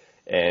now.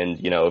 And,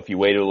 if you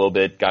waited a little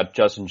bit, got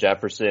Justin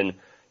Jefferson,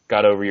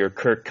 got over your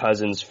Kirk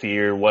Cousins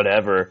fear,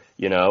 whatever,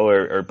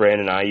 or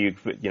Brandon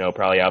Ayuk,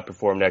 probably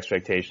outperformed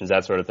expectations,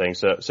 that sort of thing.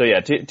 So yeah,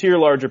 to your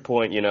larger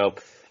point,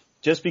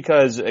 just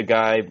because a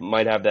guy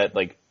might have that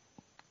like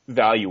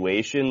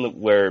valuation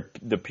where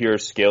the pure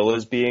skill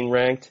is being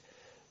ranked,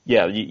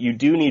 yeah, you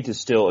do need to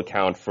still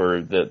account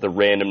for the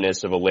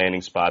randomness of a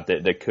landing spot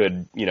that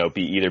could,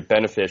 be either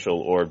beneficial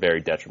or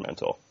very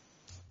detrimental.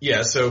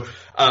 Yeah, so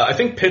I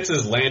think Pitts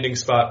is landing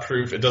spot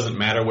proof. It doesn't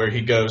matter where he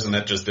goes, and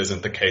that just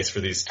isn't the case for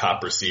these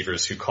top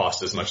receivers who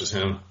cost as much as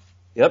him.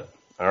 Yep.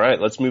 All right,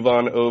 let's move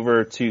on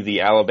over to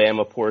the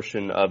Alabama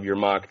portion of your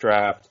mock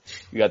draft.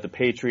 You got the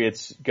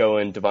Patriots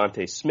going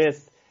Devontae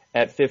Smith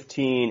at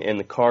 15 and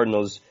the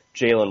Cardinals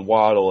Jalen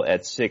Waddle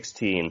at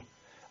 16.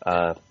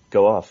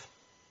 Go off.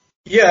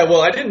 Yeah, well,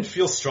 I didn't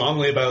feel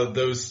strongly about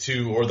those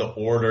two or the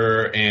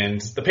order,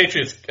 and the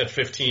Patriots at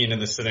 15 in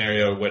this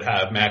scenario would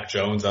have Mac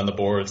Jones on the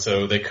board,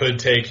 so they could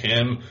take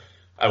him.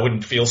 I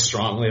wouldn't feel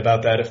strongly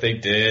about that if they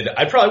did.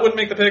 I probably wouldn't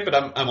make the pick, but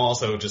I'm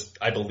also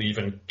I believe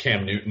in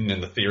Cam Newton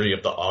and the theory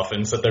of the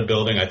offense that they're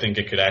building. I think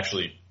it could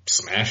actually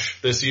smash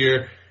this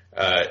year,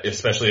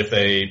 especially if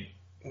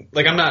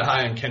I'm not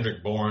high on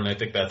Kendrick Bourne. I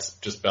think that's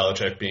just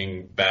Belichick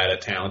being bad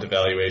at talent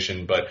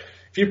evaluation, but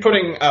if you're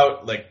putting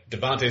out like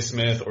Devontae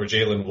Smith or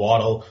Jalen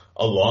Waddle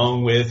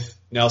along with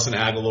Nelson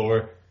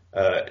Aguilar,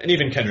 and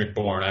even Kendrick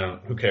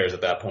Bourne, who cares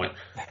at that point?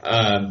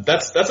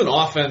 That's an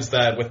offense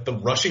that with the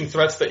rushing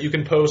threats that you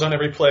can pose on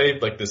every play,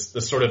 like this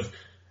sort of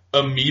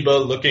amoeba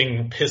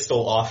looking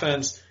pistol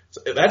offense,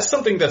 that's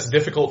something that's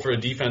difficult for a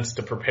defense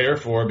to prepare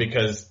for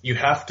because you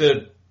have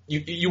to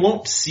you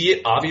won't see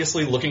it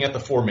obviously looking at the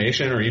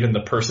formation or even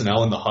the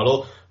personnel in the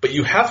huddle, but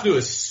you have to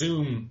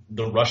assume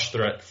the rush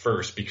threat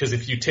first, because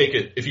if you take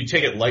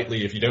it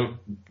lightly, if you don't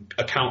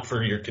account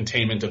for your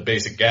containment of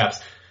basic gaps,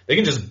 they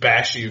can just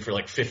bash you for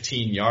like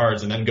 15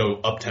 yards and then go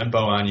up tempo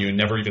on you and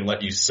never even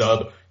let you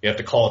sub. You have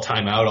to call a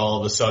timeout all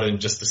of a sudden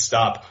just to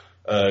stop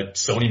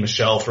Sony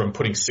Michel from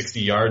putting 60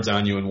 yards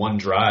on you in one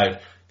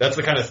drive. That's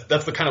the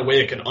kind of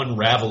way it can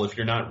unravel if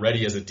you're not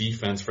ready as a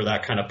defense for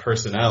that kind of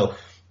personnel.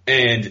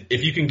 And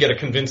if you can get a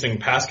convincing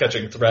pass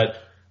catching threat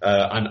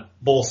on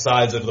both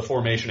sides of the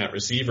formation at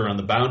receiver on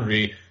the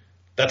boundary,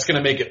 that's going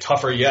to make it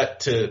tougher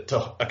yet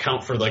to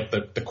account for like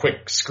the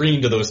quick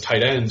screen to those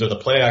tight ends or the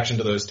play action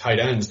to those tight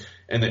ends.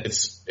 And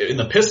it's in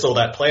the pistol,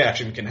 that play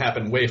action can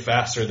happen way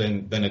faster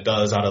than it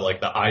does out of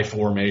like the I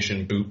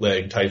formation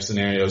bootleg type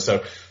scenario.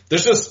 So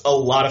there's just a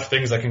lot of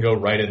things that can go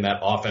right in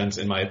that offense,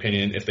 in my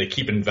opinion, if they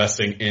keep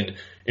investing in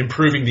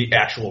improving the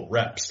actual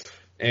reps.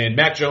 And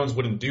Mac Jones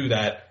wouldn't do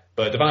that,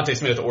 but Devontae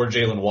Smith or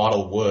Jalen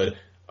Waddle would.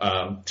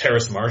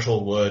 Terrace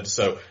Marshall would.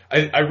 So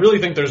I really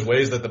think there's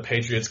ways that the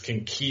Patriots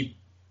can keep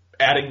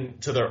adding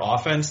to their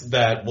offense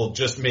that will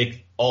just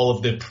make all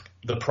of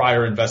the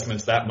prior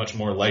investments that much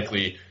more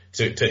likely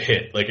to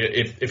hit. Like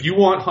if you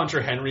want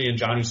Hunter Henry and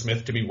Jonnu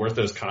Smith to be worth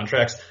those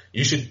contracts,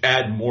 you should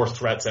add more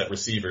threats at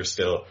receiver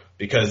still,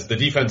 because the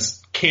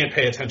defense can't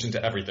pay attention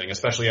to everything,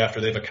 especially after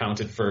they've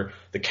accounted for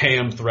the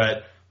Cam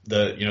threat,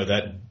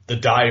 the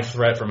dive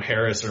threat from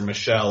Harris or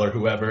Michelle or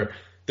whoever.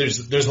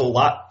 There's a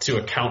lot to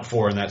account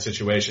for in that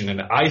situation,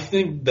 and I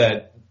think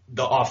that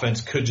the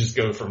offense could just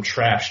go from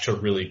trash to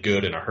really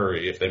good in a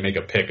hurry if they make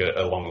a pick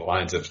along the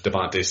lines of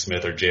Devontae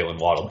Smith or Jalen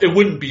Waddle. It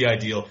wouldn't be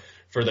ideal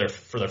for their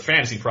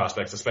fantasy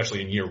prospects,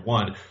 especially in year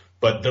one,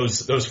 but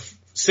those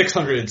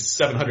 600,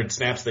 700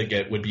 snaps they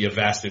get would be a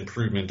vast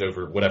improvement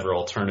over whatever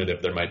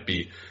alternative there might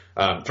be.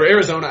 For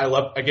Arizona,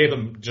 I gave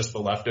them just the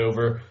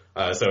leftover.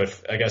 So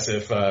if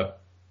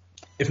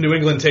New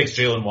England takes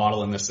Jalen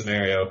Waddle in this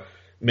scenario,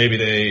 maybe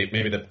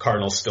the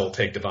Cardinals still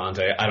take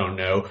Devontae. I don't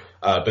know.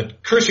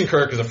 But Christian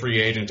Kirk is a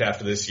free agent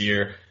after this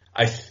year.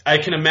 I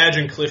can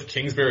imagine Cliff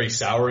Kingsbury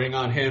souring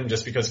on him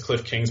just because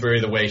Cliff Kingsbury,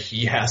 the way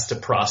he has to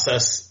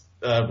process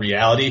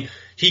reality,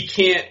 he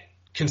can't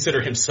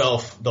consider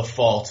himself the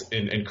fault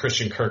in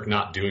Christian Kirk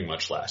not doing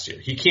much last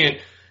year.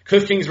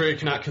 Cliff Kingsbury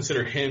cannot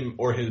consider him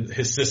or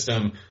his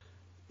system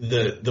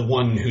the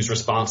one who's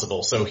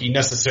responsible. So he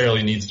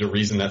necessarily needs to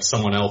reason that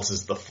someone else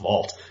is the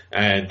fault.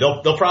 And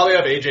they'll probably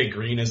have AJ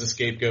Green as a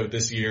scapegoat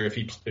this year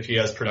if he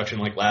has production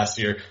like last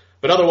year.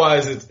 But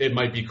otherwise it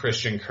might be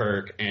Christian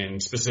Kirk,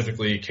 and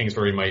specifically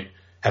Kingsbury might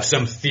have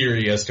some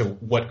theory as to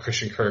what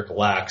Christian Kirk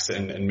lacks,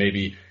 and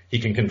maybe he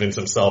can convince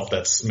himself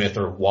that Smith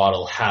or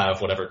Waddle have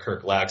whatever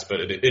Kirk lacks, but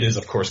it is,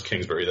 of course,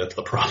 Kingsbury that's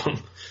the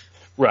problem.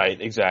 Right,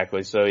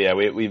 exactly. So, yeah,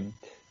 we've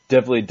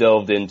definitely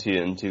delved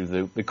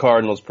into the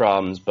Cardinals'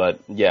 problems, but,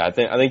 yeah, I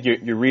think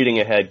you're reading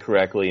ahead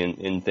correctly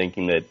in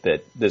thinking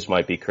that this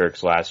might be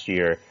Kirk's last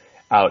year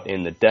out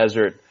in the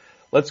desert.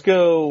 Let's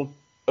go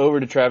over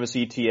to Travis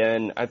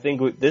Etienne. I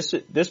think this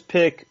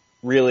pick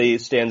really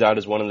stands out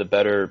as one of the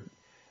better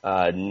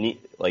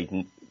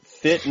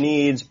fit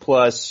needs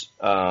plus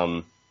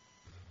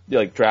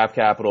draft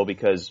capital,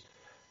 because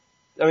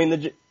I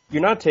mean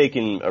you're not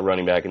taking a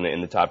running back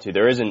in the top two.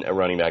 There isn't a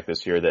running back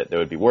this year that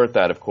would be worth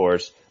that, of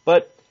course.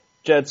 But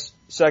Jets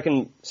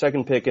second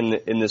pick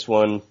in this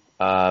one.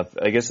 I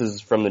guess this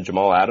is from the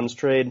Jamal Adams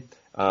trade.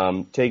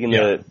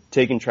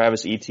 Taking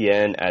Travis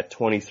Etienne at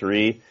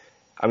 23.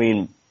 I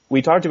mean,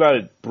 we talked about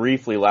it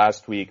briefly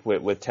last week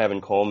with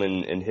Tevin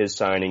Coleman and his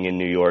signing in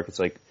New York. It's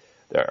like,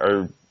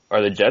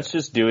 are the Jets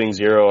just doing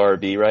zero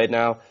RB right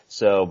now?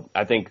 So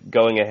I think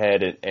going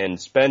ahead and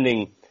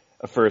spending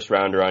a first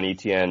rounder on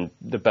Etienne,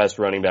 the best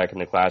running back in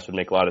the class, would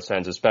make a lot of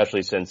sense,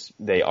 especially since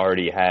they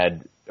already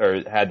had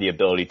the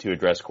ability to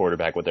address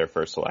quarterback with their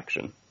first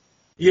selection.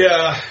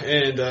 Yeah,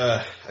 and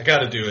I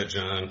got to do it,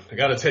 John. I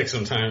got to take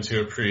some time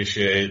to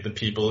appreciate the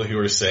people who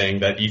are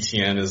saying that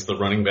Etienne is the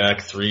running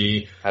back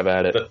 3. How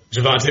about it?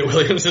 Javonte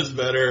Williams is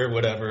better,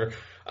 whatever.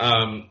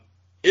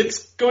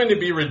 It's going to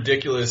be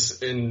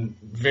ridiculous in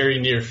very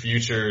near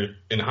future,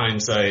 in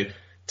hindsight,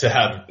 to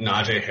have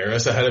Najee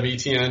Harris ahead of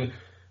Etienne.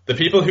 The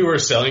people who are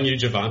selling you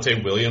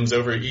Javonte Williams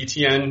over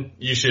Etienne,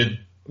 you should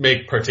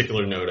make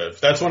particular note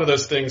of. That's one of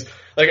those things,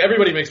 like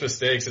everybody makes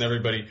mistakes and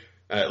everybody,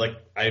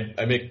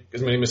 I make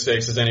as many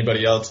mistakes as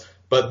anybody else,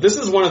 but this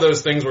is one of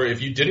those things where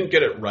if you didn't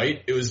get it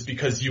right, it was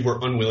because you were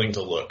unwilling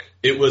to look.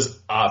 It was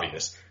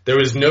obvious. There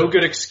was no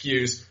good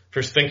excuse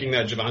for thinking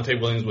that Javonte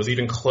Williams was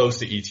even close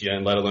to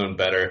Etienne, let alone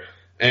better.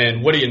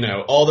 And what do you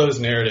know? All those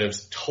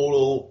narratives,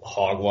 total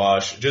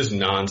hogwash, just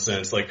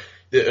nonsense. Like,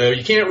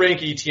 you can't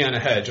rank Etienne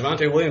ahead.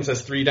 Javonte Williams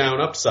has 3 down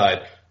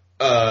upside.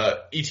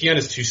 Etienne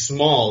is too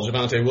small.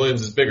 Javonte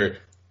Williams is bigger.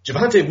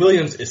 Javonte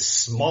Williams is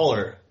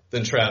smaller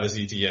than Travis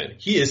Etienne.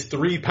 He is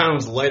 3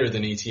 pounds lighter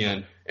than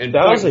Etienne and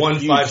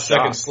 0.15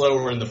 seconds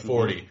slower in the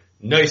 40.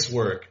 Nice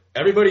work.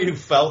 Everybody who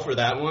fell for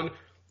that one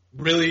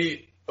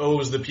really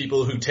owes the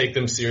people who take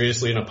them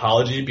seriously an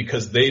apology,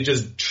 because they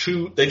just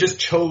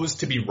chose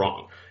to be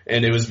wrong.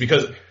 And it was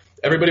because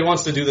everybody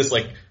wants to do this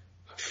like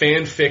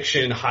fan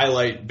fiction,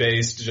 highlight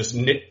based, just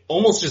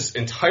almost just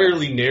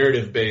entirely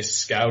narrative based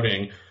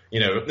scouting.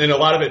 And a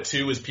lot of it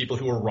too is people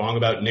who were wrong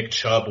about Nick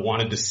Chubb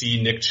wanted to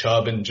see Nick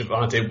Chubb and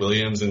Javonte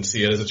Williams and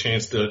see it as a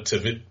chance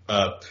to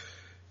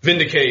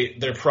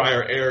vindicate their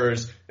prior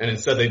errors, and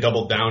instead they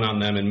doubled down on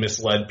them and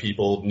misled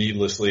people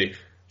needlessly.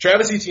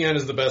 Travis Etienne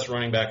is the best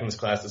running back in this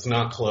class. It's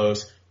not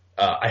close.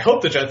 I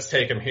hope the Jets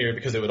take him here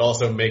because it would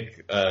also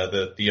make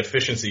the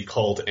efficiency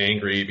cult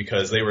angry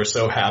because they were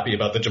so happy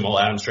about the Jamal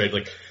Adams trade.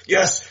 Like,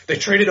 yes, they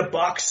traded a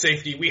box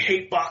safety. We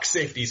hate box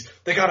safeties.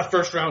 They got a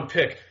first-round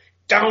pick.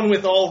 Down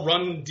with all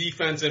run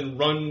defense and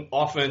run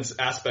offense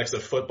aspects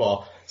of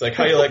football. It's like,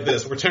 how you like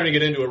this? We're turning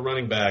it into a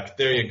running back.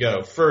 There you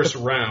go. First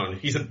round.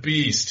 He's a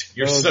beast.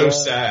 You're so God.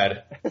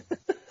 Sad.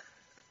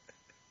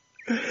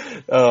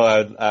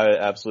 I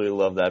absolutely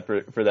love that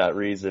for that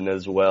reason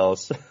as well.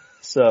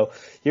 So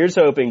here's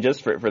hoping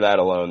just for that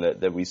alone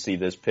that we see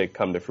this pick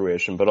come to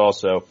fruition. But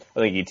also,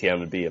 I think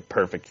Etienne would be a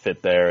perfect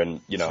fit there. And,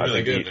 it's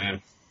really good,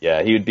 man.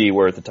 Yeah, he would be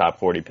worth a top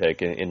 40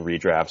 pick in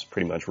redrafts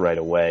pretty much right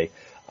away.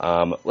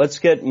 Let's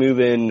get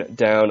moving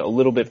down a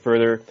little bit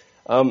further.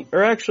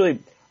 Or actually,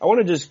 I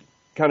want to just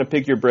kind of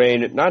pick your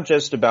brain, not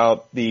just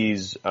about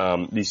these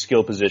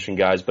skill position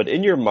guys, but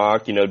in your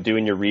mock,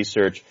 doing your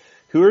research,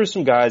 who are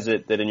some guys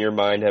that in your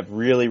mind have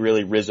really,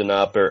 really risen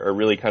up or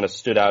really kind of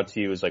stood out to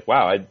you as like,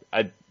 wow,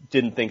 I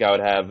didn't think I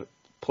would have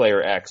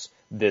player X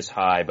this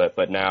high,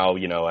 but now,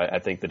 I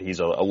think that he's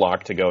a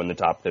lock to go in the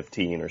top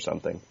 15 or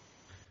something.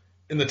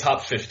 In the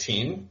top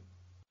 15?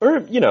 Or,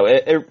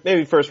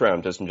 maybe first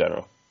round just in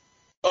general.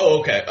 Oh,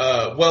 okay.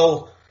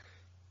 Well,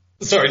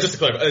 sorry, just to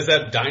clarify, is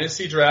that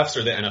dynasty drafts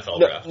or the NFL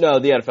draft? No,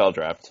 the NFL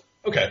draft.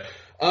 Okay.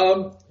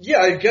 Yeah,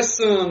 I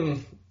guess,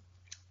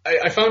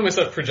 I found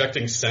myself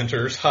projecting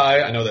centers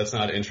high. I know that's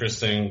not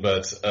interesting,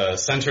 but,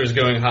 centers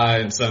going high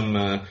and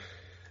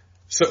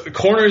so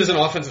corners and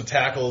offensive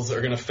tackles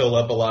are going to fill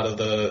up a lot of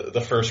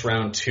the first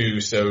round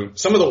too. So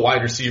some of the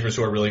wide receivers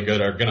who are really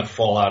good are going to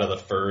fall out of the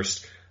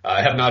first.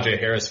 I have Najee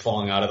Harris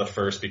falling out of the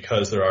first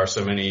because there are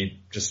so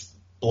many just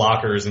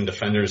blockers and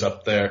defenders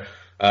up there.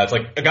 It's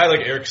like a guy like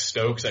Eric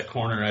Stokes at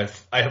corner,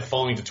 I have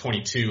falling to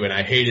 22, and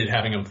I hated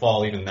having him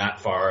fall even that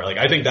far. Like,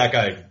 I think that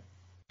guy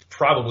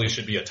probably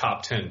should be a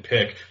top 10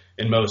 pick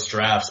in most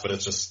drafts, but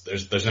it's just,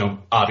 there's no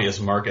obvious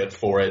market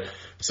for it.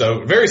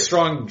 So very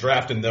strong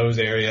draft in those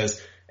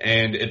areas,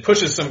 and it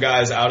pushes some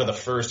guys out of the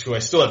first who I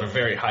still have a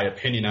very high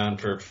opinion on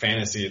for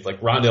fantasy. It's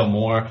like Rondale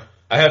Moore.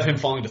 I have him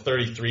falling to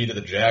 33 to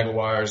the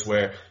Jaguars,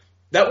 where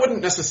that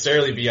wouldn't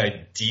necessarily be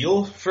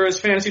ideal for his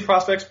fantasy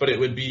prospects, but it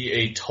would be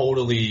a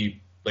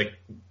totally, like,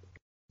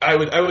 I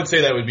would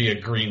say that would be a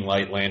green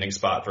light landing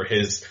spot for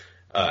his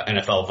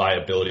NFL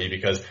viability,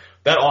 because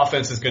that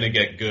offense is going to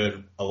get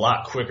good a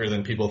lot quicker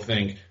than people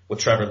think with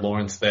Trevor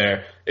Lawrence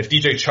there. If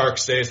DJ Chark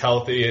stays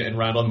healthy and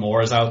Rondale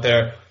Moore is out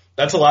there,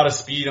 that's a lot of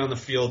speed on the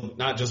field,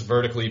 not just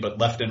vertically, but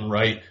left and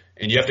right.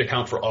 And you have to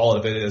account for all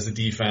of it as a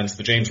defense,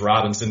 the James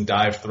Robinson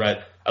dive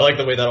threat. I like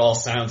the way that all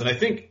sounds. And I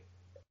think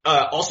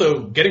also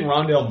getting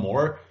Rondale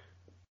Moore,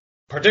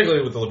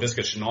 particularly with the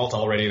Laviska Shenault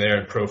already there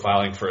and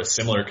profiling for a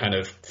similar kind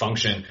of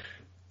function,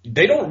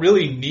 they don't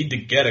really need to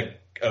get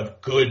a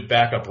good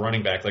backup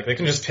running back. Like, they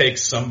can just take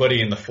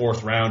somebody in the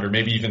fourth round, or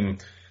maybe even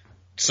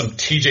some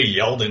TJ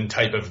Yeldon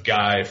type of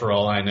guy for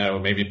all I know.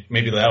 Maybe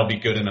that'll be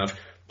good enough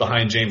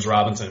behind James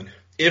Robinson.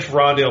 If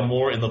Rondale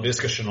Moore and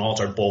Laviska Shenault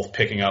are both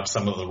picking up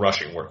some of the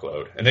rushing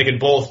workload, and they can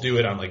both do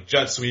it on like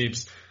jet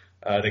sweeps,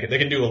 they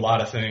can do a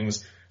lot of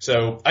things.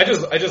 So I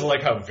just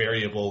like how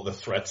variable the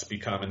threats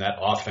become in that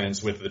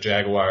offense with the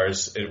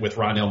Jaguars, with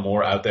Rondale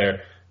Moore out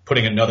there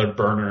putting another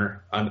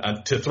burner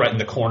on to threaten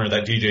the corner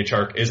that DJ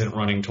Chark isn't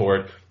running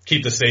toward,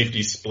 keep the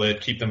safety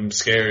split, keep them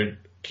scared,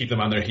 keep them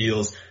on their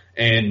heels.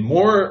 And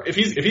Moore, if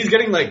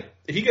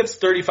he gets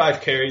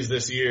 35 carries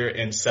this year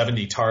and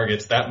 70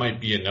 targets, that might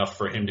be enough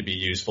for him to be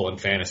useful in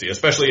fantasy,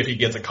 especially if he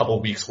gets a couple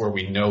weeks where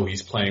we know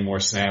he's playing more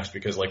snaps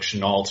because like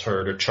Chenault's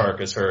hurt or Chark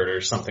is hurt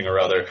or something or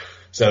other.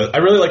 So I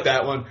really like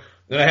that one.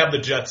 Then I have the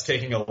Jets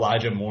taking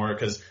Elijah Moore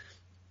because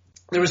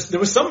there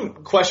was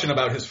some question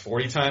about his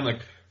 40 time.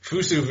 Like,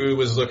 Fusuvu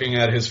was looking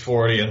at his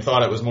 40 and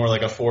thought it was more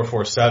like a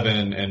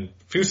 4.47, and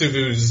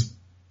Fusuvu's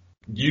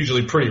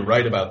usually pretty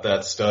right about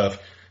that stuff.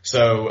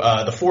 So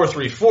the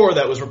 4.34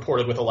 that was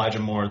reported with Elijah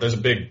Moore, there's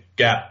a big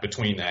gap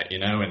between that,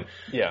 and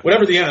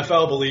whatever the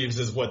NFL believes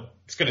is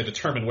what's going to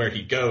determine where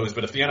he goes.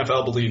 But if the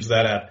NFL believes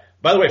that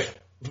by the way,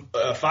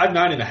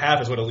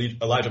 5'9.5" is what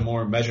Elijah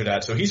Moore measured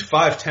at. So he's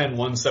 5'10",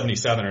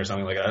 177 or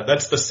something like that.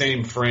 That's the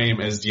same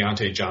frame as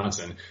Deontay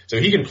Johnson.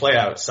 So he can play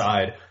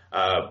outside,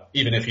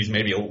 even if he's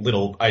maybe a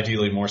little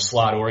ideally more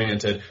slot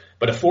oriented.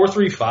 But a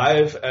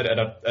 4.35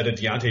 at a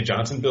Deontay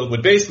Johnson build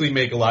would basically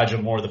make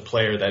Elijah Moore the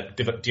player that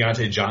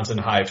Deontay Johnson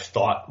Hive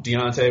thought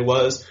Deontay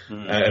was,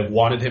 and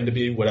wanted him to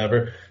be,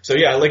 whatever. So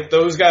yeah, like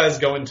those guys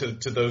going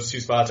to those two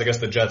spots. I guess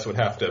the Jets would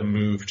have to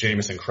move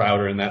Jamison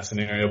Crowder in that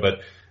scenario,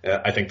 but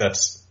I think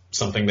that's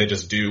something they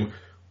just do,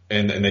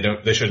 and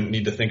they shouldn't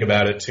need to think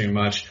about it too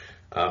much.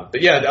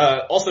 But yeah,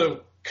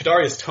 also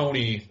Kadarius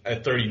Toney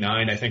at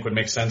 39, I think would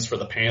make sense for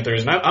the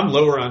Panthers. And I'm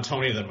lower on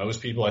Toney than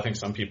most people. I think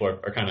some people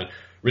are kind of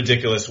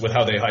ridiculous with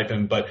how they hype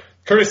him. But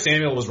Curtis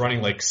Samuel was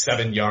running like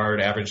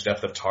 7-yard average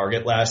depth of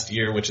target last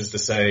year, which is to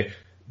say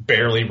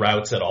barely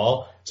routes at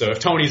all. So if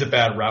Toney's a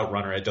bad route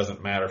runner, it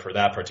doesn't matter for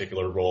that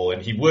particular role.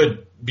 And he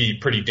would be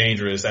pretty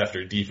dangerous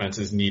after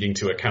defenses needing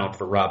to account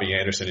for Robbie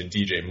Anderson and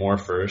DJ Moore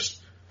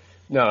first.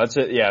 No,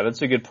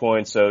 that's a good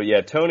point. So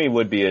yeah, Toney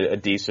would be a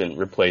decent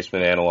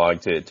replacement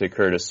analog to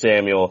Curtis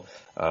Samuel.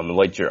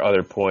 Like your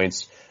other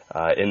points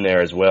in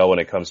there as well when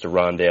it comes to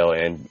Rondale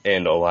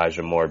and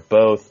Elijah Moore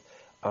both.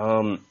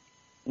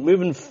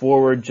 Moving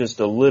forward just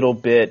a little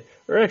bit,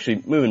 or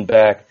actually moving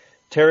back,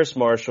 Terrace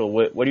Marshall,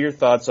 what are your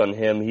thoughts on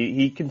him?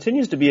 He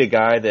continues to be a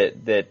guy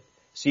that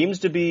seems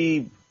to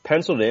be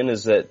penciled in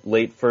as that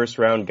late first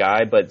round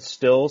guy, but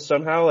still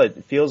somehow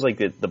it feels like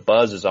the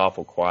buzz is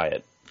awful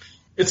quiet.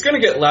 It's going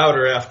to get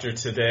louder after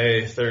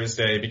today,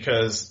 Thursday,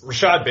 because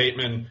Rashad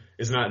Bateman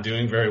is not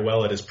doing very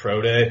well at his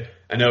pro day.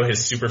 I know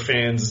his super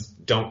fans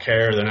don't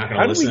care. They're not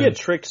going to listen. How did we get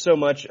tricked so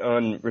much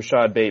on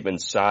Rashad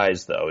Bateman's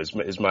size, though?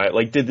 Is my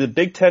did the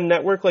Big Ten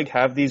Network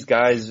have these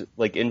guys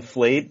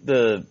inflate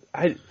the?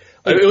 It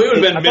would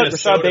have been I thought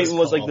Rashad Bateman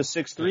was like the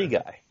 6'3"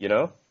 guy, you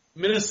know?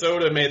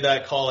 Minnesota made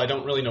that call. I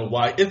don't really know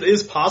why. It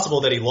is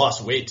possible that he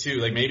lost weight too.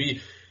 Like maybe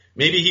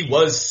he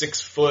was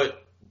 6 foot.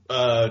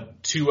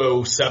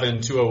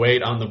 207,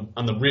 208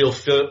 on the real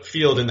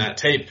field in that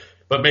tape,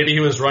 but maybe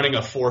he was running a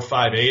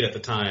 4.58 at the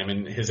time,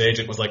 and his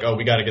agent was like, "Oh,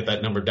 we got to get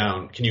that number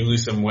down. Can you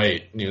lose some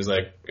weight?" And he was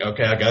like,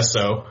 "Okay, I guess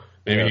so."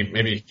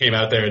 Maybe he came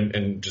out there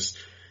and just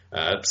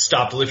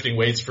stopped lifting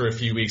weights for a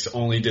few weeks,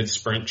 only did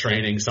sprint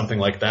training, something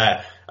like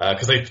that.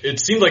 Because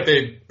it seemed like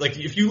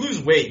if you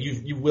lose weight,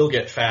 you will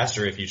get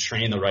faster if you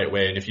train the right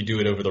way and if you do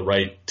it over the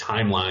right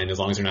timeline, as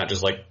long as you're not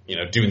just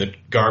doing the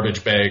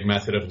garbage bag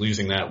method of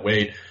losing that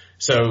weight.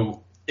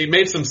 So it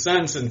made some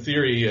sense in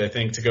theory, I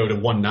think, to go to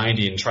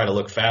 190 and try to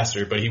look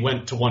faster, but he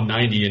went to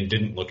 190 and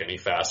didn't look any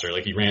faster.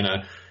 Like he ran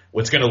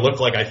what's going to look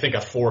like, I think, a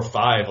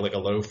 4.5, like a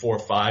low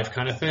 4.5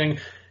 kind of thing.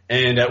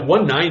 And at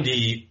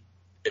 190,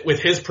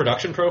 with his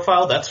production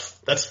profile,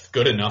 that's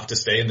good enough to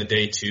stay in the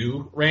day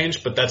 2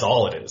 range, but that's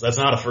all it is. That's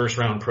not a first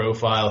round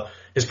profile.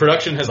 His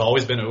production has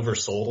always been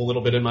oversold a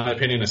little bit, in my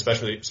opinion,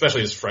 especially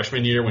his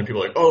freshman year when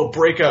people are like, "Oh,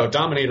 breakout,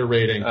 dominator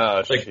rating."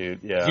 Oh, shoot,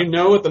 yeah. You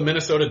know what the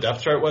Minnesota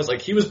depth chart was?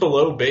 Like, he was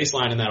below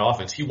baseline in that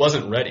offense. He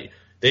wasn't ready.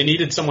 They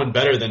needed someone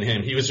better than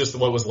him. He was just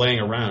what was laying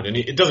around. And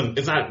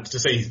it's not to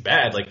say he's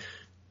bad. Like,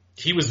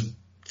 he was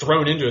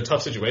thrown into a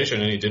tough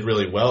situation and he did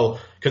really well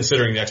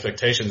considering the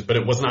expectations, but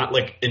it was not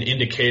like an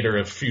indicator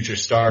of future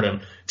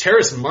stardom.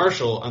 Terrace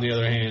Marshall, on the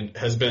other hand,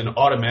 has been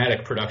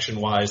automatic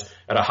production-wise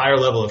at a higher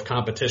level of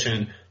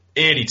competition,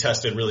 and he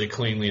tested really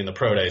cleanly in the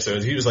pro day. So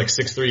he was like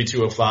 6'3",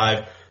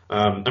 205.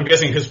 I'm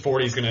guessing his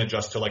 40 is going to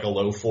adjust to like a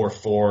low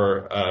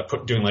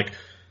 4.4, doing like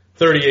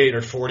 38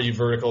 or 40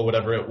 vertical,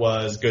 whatever it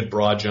was, good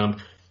broad jump.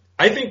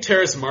 I think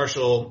Terrace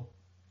Marshall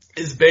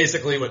is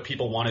basically what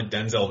people wanted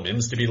Denzel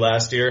Mims to be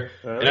last year.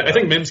 And I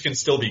think Mims can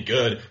still be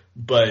good,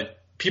 but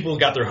people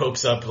got their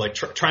hopes up, like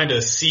trying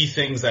to see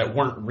things that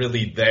weren't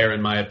really there,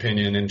 in my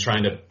opinion, and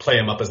trying to play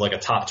him up as like a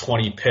top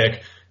 20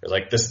 pick.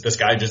 Like this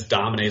guy just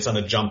dominates on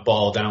the jump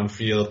ball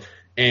downfield.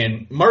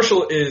 And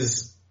Marshall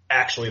is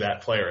actually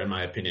that player, in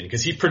my opinion,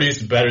 because he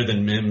produced better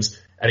than Mims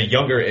at a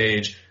younger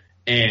age.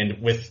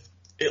 And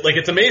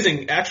it's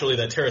amazing actually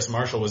that Terrace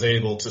Marshall was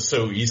able to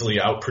so easily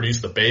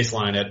outproduce the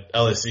baseline at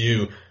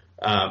LSU.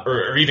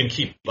 Or even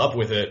keep up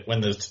with it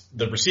when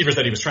the receivers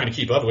that he was trying to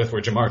keep up with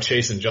were Jamar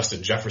Chase and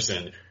Justin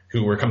Jefferson,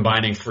 who were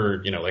combining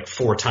for, like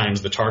 4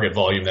 times the target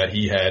volume that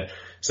he had.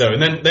 So,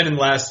 and then in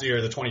last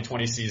year, the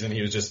 2020 season,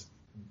 he was just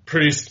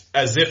produced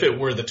as if it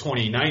were the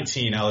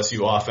 2019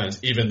 LSU offense,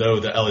 even though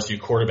the LSU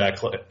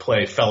quarterback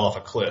play fell off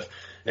a cliff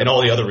and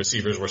all the other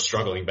receivers were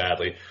struggling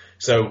badly.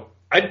 So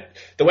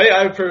the way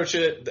I approach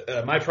it,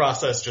 my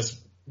process just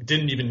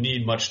didn't even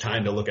need much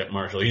time to look at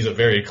Marshall. He's a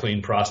very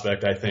clean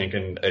prospect, I think,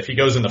 and if he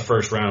goes in the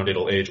first round,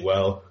 it'll age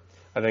well.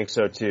 I think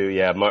so too.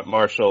 Yeah,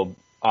 Marshall,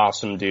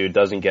 awesome dude,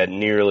 doesn't get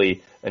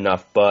nearly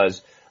enough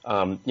buzz.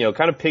 Kind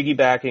of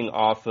piggybacking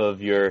off of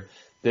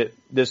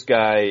this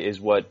guy is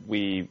what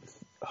we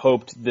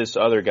hoped this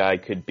other guy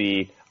could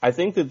be. I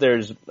think that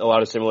there's a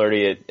lot of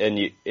similarity,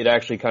 and it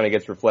actually kind of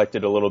gets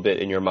reflected a little bit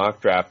in your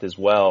mock draft as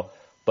well.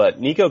 But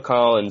Nico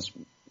Collins,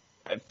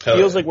 it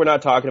feels like we're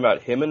not talking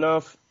about him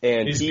enough,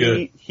 and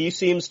he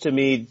seems to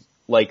me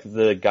like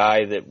the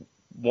guy that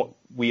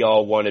we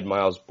all wanted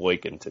Miles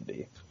Boykin to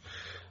be.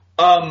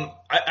 I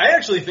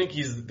actually think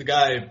he's the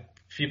guy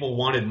people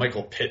wanted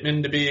Michael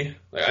Pittman to be.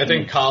 I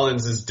think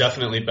Collins is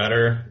definitely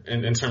better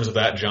in terms of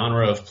that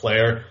genre of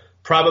player.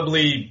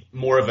 Probably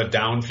more of a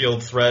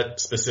downfield threat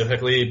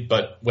specifically,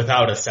 but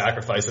without a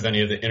sacrifice of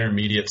any of the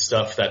intermediate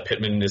stuff that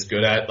Pittman is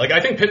good at. Like,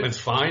 I think Pittman's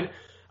fine.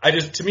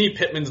 To me,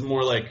 Pittman's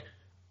more like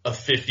a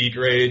 50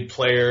 grade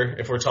player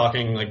if we're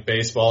talking like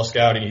baseball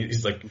scouting.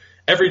 He's like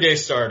everyday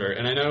starter.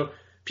 And I know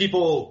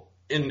people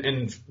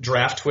in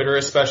draft Twitter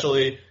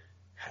especially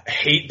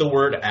hate the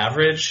word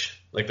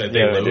average. Like that they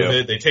loathe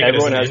it. They take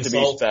Everyone it as an has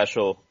insult. to be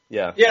special.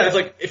 Yeah. Yeah, it's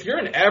like if you're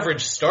an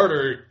average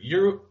starter,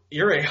 you're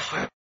a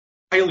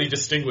highly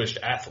distinguished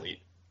athlete.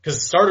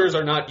 Because starters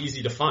are not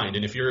easy to find,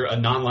 and if you're a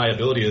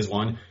non-liability as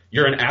one,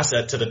 you're an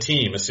asset to the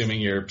team,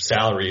 assuming your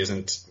salary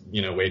isn't,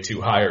 way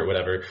too high or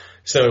whatever.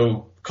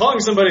 So calling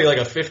somebody like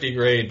a 50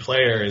 grade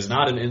player is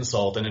not an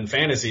insult, and in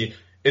fantasy,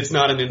 it's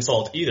not an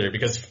insult either,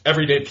 because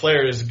everyday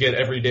players get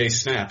everyday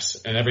snaps,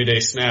 and everyday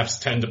snaps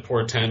tend to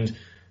portend,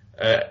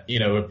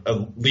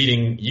 a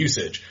leading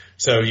usage.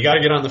 So you got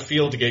to get on the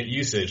field to get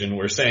usage, and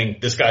we're saying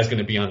this guy's going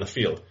to be on the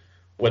field.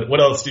 What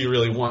else do you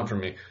really want from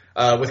me?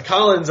 With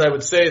Collins, I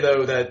would say,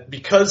 though, that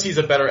because he's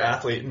a better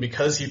athlete and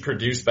because he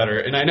produced better,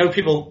 and I know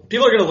people are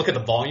going to look at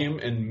the volume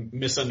and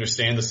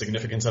misunderstand the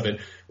significance of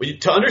it.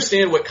 To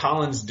understand what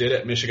Collins did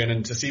at Michigan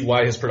and to see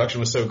why his production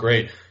was so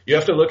great, you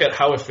have to look at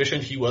how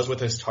efficient he was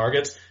with his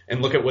targets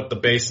and look at what the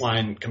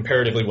baseline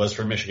comparatively was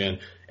for Michigan.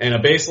 And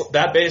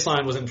that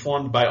baseline was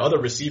informed by other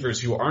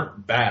receivers who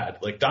aren't bad.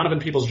 Like Donovan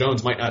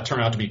Peoples-Jones might not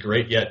turn out to be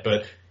great yet,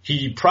 but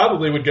he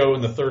probably would go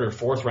in the 3rd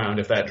or 4th round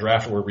if that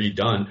draft were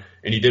redone,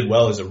 and he did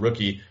well as a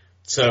rookie.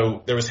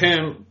 So there was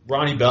him.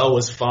 Ronnie Bell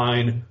was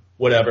fine,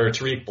 whatever.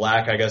 Tariq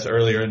Black, I guess,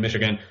 earlier in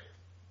Michigan.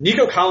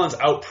 Nico Collins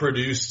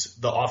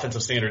outproduced the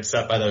offensive standards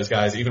set by those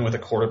guys, even with a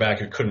quarterback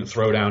who couldn't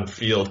throw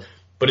downfield.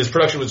 But his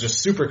production was just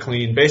super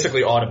clean,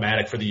 basically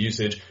automatic for the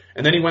usage.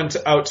 And then he went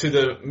out to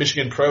the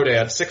Michigan Pro Day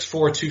at 6'4",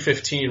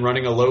 215,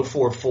 running a low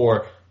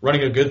 4.4,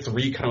 running a good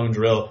 3-cone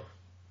drill.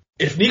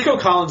 If Nico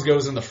Collins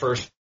goes in the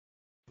first,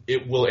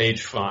 it will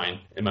age fine,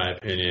 in my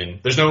opinion.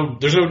 There's no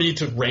need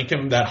to rank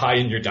him that high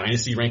in your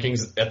dynasty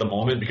rankings at the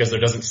moment because there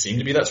doesn't seem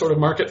to be that sort of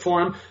market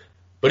for him.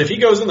 But if he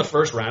goes in the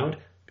first round,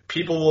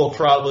 people will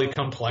probably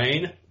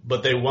complain,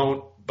 but they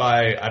won't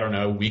by,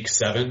 week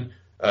 7.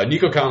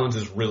 Nico Collins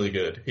is really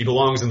good. He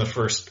belongs in the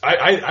first.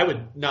 I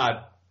would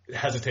not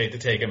hesitate to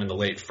take him in the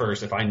late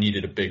first if I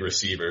needed a big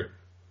receiver.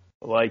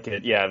 I like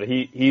it. Yeah,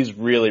 he's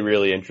really,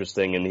 really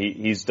interesting, and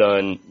he's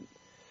done.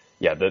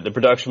 Yeah, the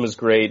production was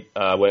great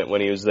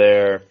when he was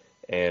there,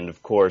 and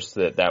of course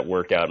that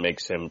workout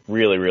makes him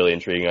really, really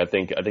intriguing. I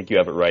think you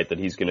have it right that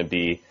he's going to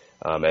be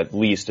at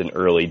least an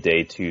early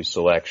day 2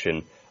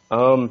 selection.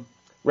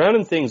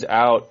 Rounding things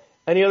out,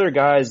 any other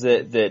guys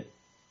that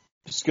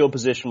skill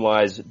position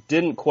wise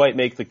didn't quite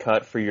make the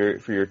cut for your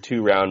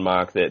 2-round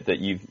mock that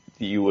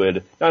you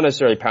would not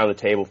necessarily pound the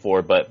table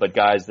for, but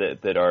guys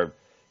that are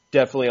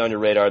definitely on your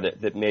radar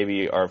that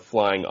maybe are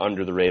flying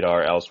under the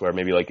radar elsewhere,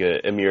 maybe like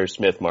a Amir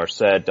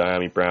Smith-Marset,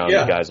 Dyami Brown,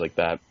 guys like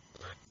that.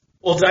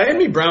 Well,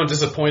 Dyami Brown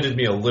disappointed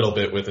me a little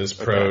bit with his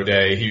pro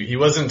day. He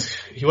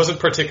wasn't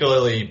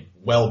particularly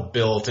well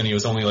built, and he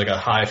was only like a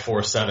high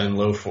 4.7,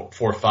 low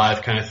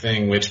 4.5 kind of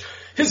thing, which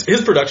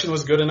his production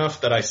was good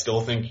enough that I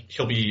still think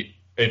he'll be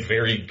a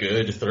very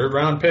good 3rd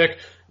round pick.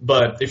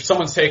 But if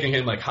someone's taking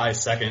him like high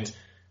 2nd,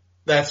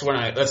 that's when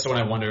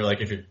I wonder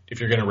like if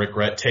you're going to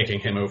regret taking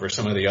him over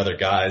some of the other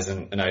guys,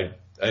 and I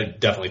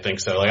definitely think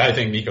so. Like I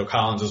think Nico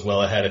Collins is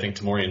well ahead. I think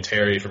Tamorrion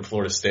Terry from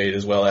Florida State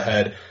is well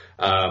ahead.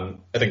 I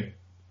think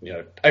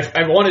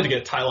I wanted to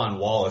get Tylan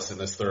Wallace in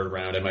this 3rd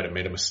round. I might have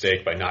made a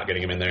mistake by not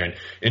getting him in there. And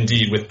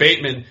indeed, with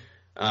Bateman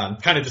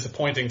kind of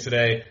disappointing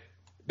today,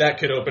 that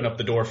could open up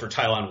the door for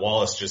Tylan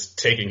Wallace just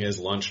taking his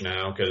lunch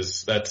now,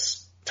 because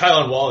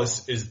Tylan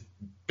Wallace is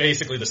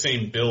basically the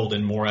same build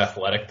and more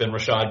athletic than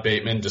Rashad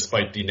Bateman,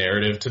 despite the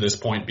narrative to this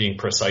point being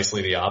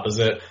precisely the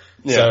opposite.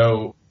 Yeah.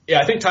 So, yeah,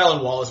 I think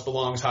Tylan Wallace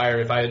belongs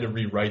higher. If I had to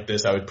rewrite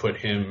this, I would put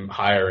him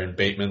higher and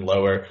Bateman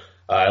lower.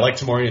 I like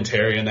Tamorrion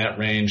Terry in that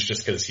range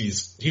just because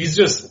he's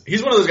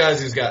one of those guys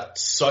who's got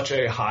such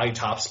a high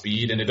top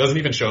speed, and it doesn't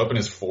even show up in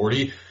his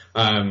 40.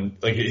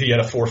 Like he had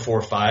a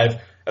 4.45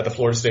 at the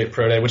Florida State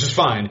Pro Day, which is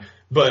fine.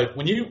 But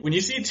when you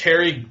see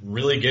Terry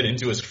really get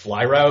into his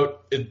fly route,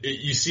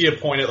 you see a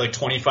point at like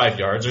 25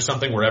 yards or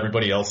something where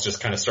everybody else just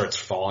kind of starts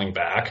falling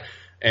back.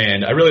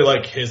 And I really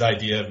like his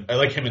idea. I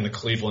like him in the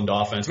Cleveland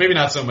offense. Maybe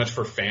not so much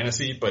for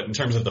fantasy, but in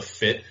terms of the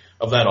fit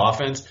of that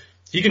offense,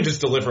 he can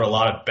just deliver a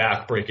lot of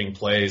back-breaking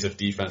plays if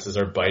defenses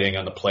are biting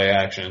on the play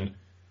action.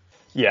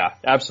 Yeah,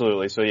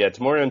 absolutely. So yeah,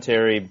 Tamorrion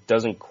Terry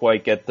doesn't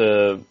quite get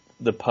the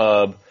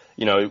pub,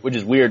 which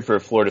is weird for a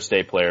Florida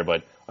State player,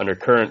 but under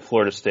current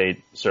Florida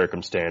State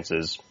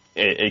circumstances,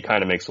 it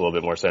kind of makes a little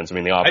bit more sense. I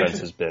mean, the offense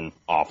has been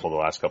awful the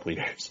last couple of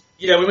years.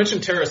 Yeah, we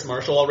mentioned Terrace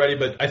Marshall already,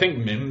 but I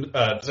think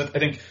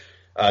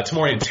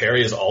Tamorrion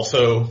Terry is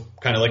also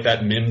kind of like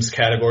that Mims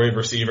category of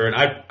receiver, and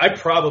I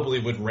probably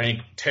would rank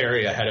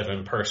Terry ahead of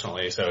him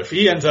personally. So if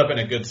he ends up in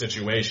a good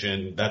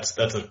situation, that's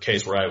a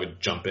case where I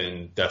would jump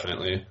in,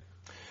 definitely.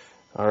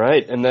 All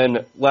right, and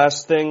then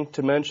last thing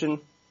to mention,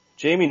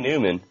 Jamie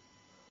Newman.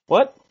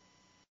 What?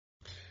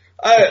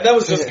 That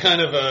was just kind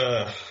of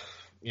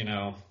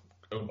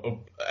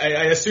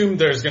I assume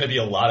there's going to be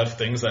a lot of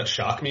things that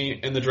shock me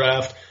in the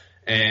draft,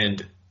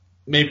 and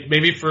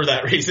maybe for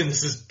that reason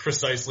this is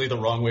precisely the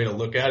wrong way to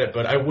look at it,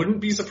 but I wouldn't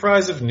be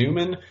surprised if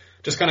Newman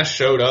just kind of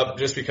showed up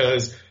just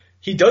because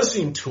he does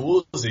seem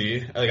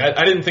toolsy. Like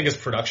I didn't think his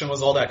production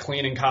was all that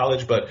clean in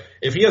college, but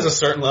if he has a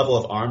certain level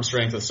of arm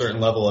strength, a certain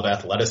level of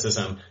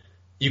athleticism,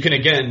 you can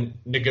again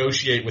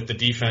negotiate with the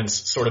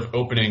defense sort of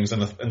openings in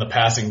the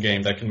passing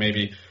game that can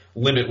maybe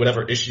limit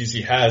whatever issues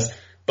he has.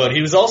 But he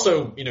was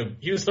also,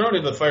 he was thrown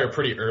into the fire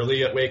pretty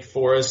early at Wake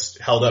Forest,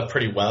 held up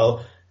pretty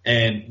well.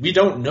 And we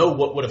don't know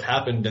what would have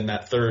happened in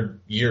that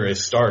third year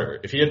as starter.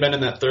 If he had been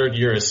in that third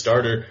year as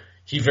starter,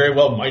 he very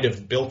well might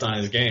have built on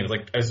his game.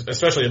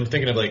 Especially I'm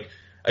thinking of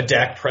a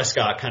Dak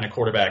Prescott kind of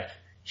quarterback.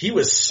 He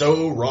was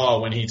so raw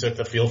when he took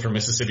the field for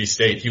Mississippi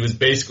State. He was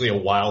basically a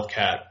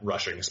wildcat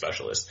rushing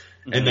specialist.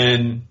 Mm-hmm. And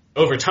then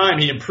over time,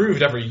 he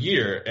improved every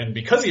year. And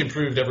because he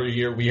improved every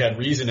year, we had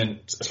reason, and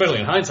especially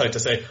in hindsight, to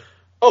say,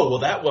 oh, well,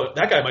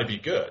 that guy might be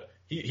good.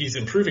 He's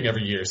improving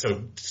every year.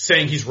 So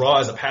saying he's raw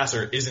as a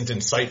passer isn't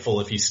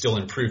insightful if he's still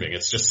improving.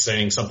 It's just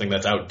saying something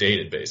that's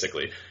outdated,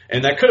 basically.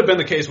 And that could have been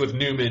the case with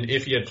Newman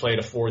if he had played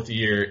a fourth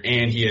year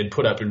and he had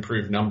put up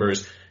improved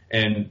numbers.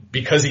 And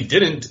because he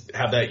didn't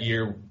have that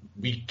year,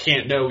 we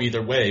can't know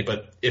either way.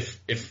 But if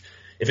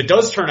it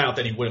does turn out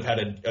that he would have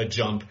had a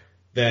jump,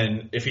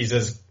 then if he's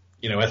as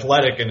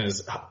athletic and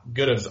as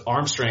good as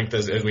arm strength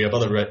as we have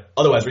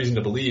otherwise reason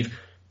to believe,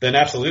 then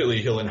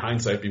absolutely he'll in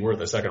hindsight be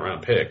worth a second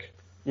round pick.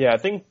 Yeah, I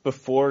think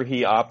before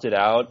he opted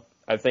out,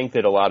 I think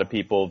that a lot of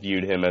people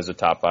viewed him as a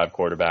top 5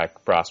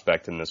 quarterback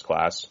prospect in this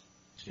class.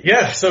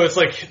 Yeah, so it's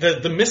like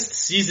the missed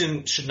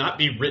season should not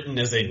be written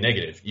as a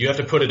negative. You have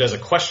to put it as a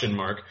question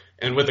mark.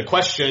 And with the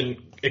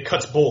question, it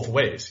cuts both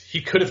ways. He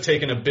could have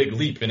taken a big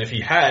leap, and if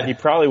he had, he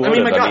probably would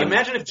have. My God,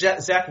 imagine if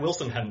Zach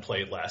Wilson hadn't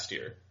played last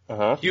year.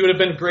 Uh-huh. He would have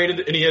been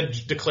graded, and he had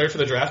declared for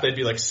the draft, they'd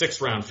be like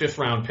 6th round, 5th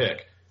round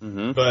pick.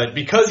 Mm-hmm. But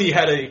because he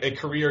had a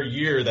career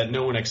year that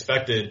no one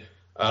expected,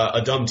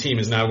 a dumb team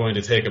is now going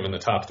to take him in the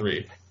top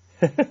 3.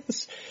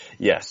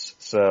 Yes,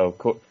 so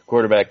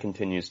quarterback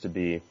continues to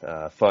be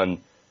fun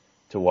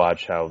to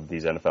watch how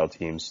these NFL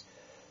teams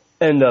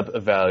end up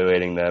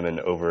evaluating them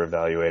and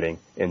over-evaluating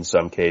in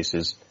some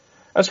cases.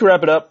 That's going to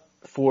wrap it up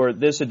for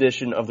this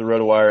edition of the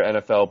RotoWire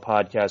NFL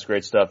podcast.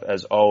 Great stuff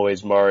as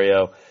always,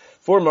 Mario.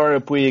 For Mario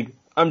Puig,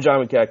 I'm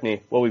John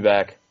McKechnie. We'll be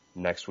back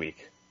next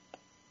week.